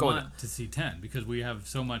definitely want to see 10 because we have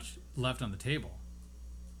so much left on the table.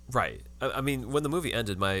 Right. I mean, when the movie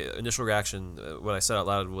ended, my initial reaction, what I said out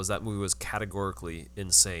loud, was that movie was categorically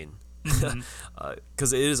insane.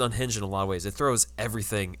 Because it is unhinged in a lot of ways. It throws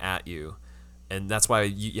everything at you. And that's why,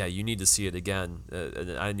 you need to see it again.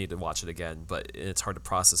 And I need to watch it again. But it's hard to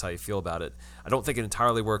process how you feel about it. I don't think it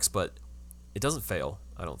entirely works, but it doesn't fail,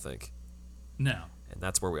 I don't think. No. And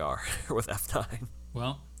that's where we are with F9.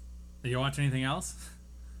 Well, do you watch anything else?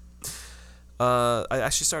 I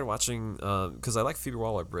actually started watching, because I like Phoebe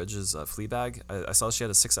Waller-Bridge's Fleabag. I saw she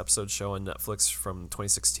had a 6-episode show on Netflix from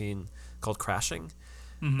 2016 called Crashing.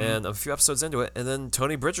 Mm-hmm. And a few episodes into it, and then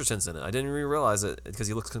Tony Bridgerton's in it. I didn't even realize it because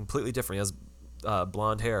he looks completely different. He has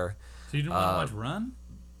blonde hair. So you didn't want to watch Run?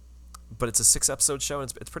 But it's a 6-episode show,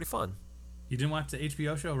 and it's pretty fun. You didn't watch the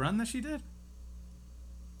HBO show Run that she did?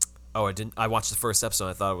 Oh, I didn't. I watched the first episode,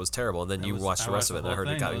 and I thought it was terrible, and then you watched the rest of it, and I heard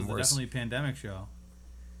it got even worse. Definitely a pandemic show.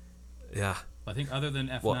 Yeah. I think other than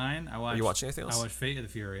F9, I watched. Are you watching anything else? I watched Fate of the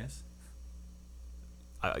Furious.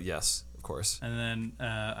 Yes, of course. And then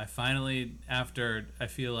I finally, after I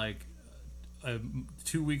feel like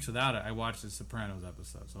 2 weeks without it, I watched the Sopranos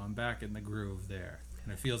episode. So I'm back in the groove there,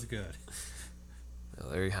 and it feels good.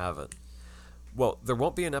 Well, there you have it. Well, there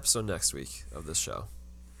won't be an episode next week of this show.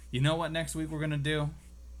 You know what next week we're going to do?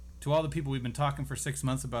 To all the people we've been talking for 6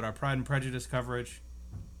 months about our Pride and Prejudice coverage,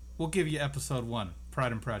 we'll give you episode 1,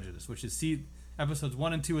 Pride and Prejudice, which is episodes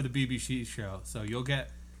 1 and 2 of the BBC show. So you'll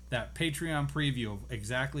get that Patreon preview of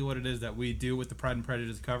exactly what it is that we do with the Pride and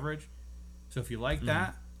Prejudice coverage. So if you like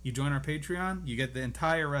that, you join our Patreon, you get the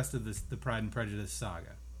entire rest of the Pride and Prejudice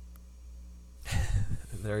saga.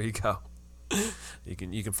 There you go. You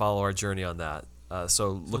can follow our journey on that.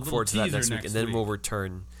 So look forward to that next week, and then we'll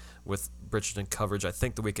return with Bridgerton coverage. I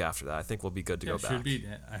think the week after that. I think we'll be good to go back. Should be.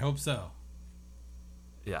 I hope so.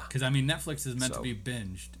 Yeah. Because I mean, Netflix is meant to be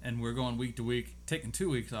binged, and we're going week to week, taking 2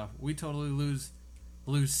 weeks off. We totally lose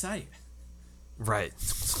sight. Right.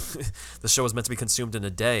 The show was meant to be consumed in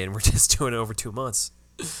a day, and we're just doing it over 2 months.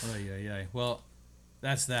 Oh, yeah. Well,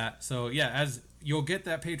 that's that. So, yeah, as you'll get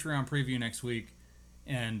that Patreon preview next week,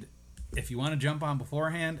 and if you want to jump on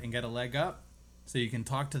beforehand and get a leg up so you can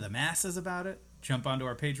talk to the masses about it, jump onto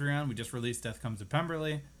our Patreon. We just released Death Comes to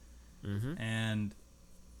Pemberley, and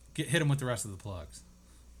hit them with the rest of the plugs.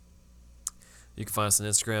 You can find us on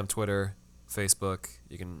Instagram, Twitter, Facebook.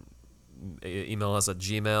 You can email us at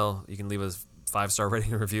Gmail. You can leave us 5-star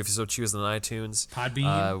rating and review if you so choose on iTunes.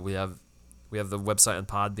 Podbean. We have the website on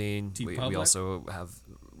Podbean. We also have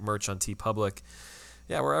merch on TeePublic.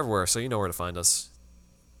 Yeah, we're everywhere, so you know where to find us.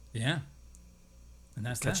 Yeah. And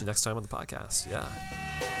that's Catch you next time on the podcast. Yeah.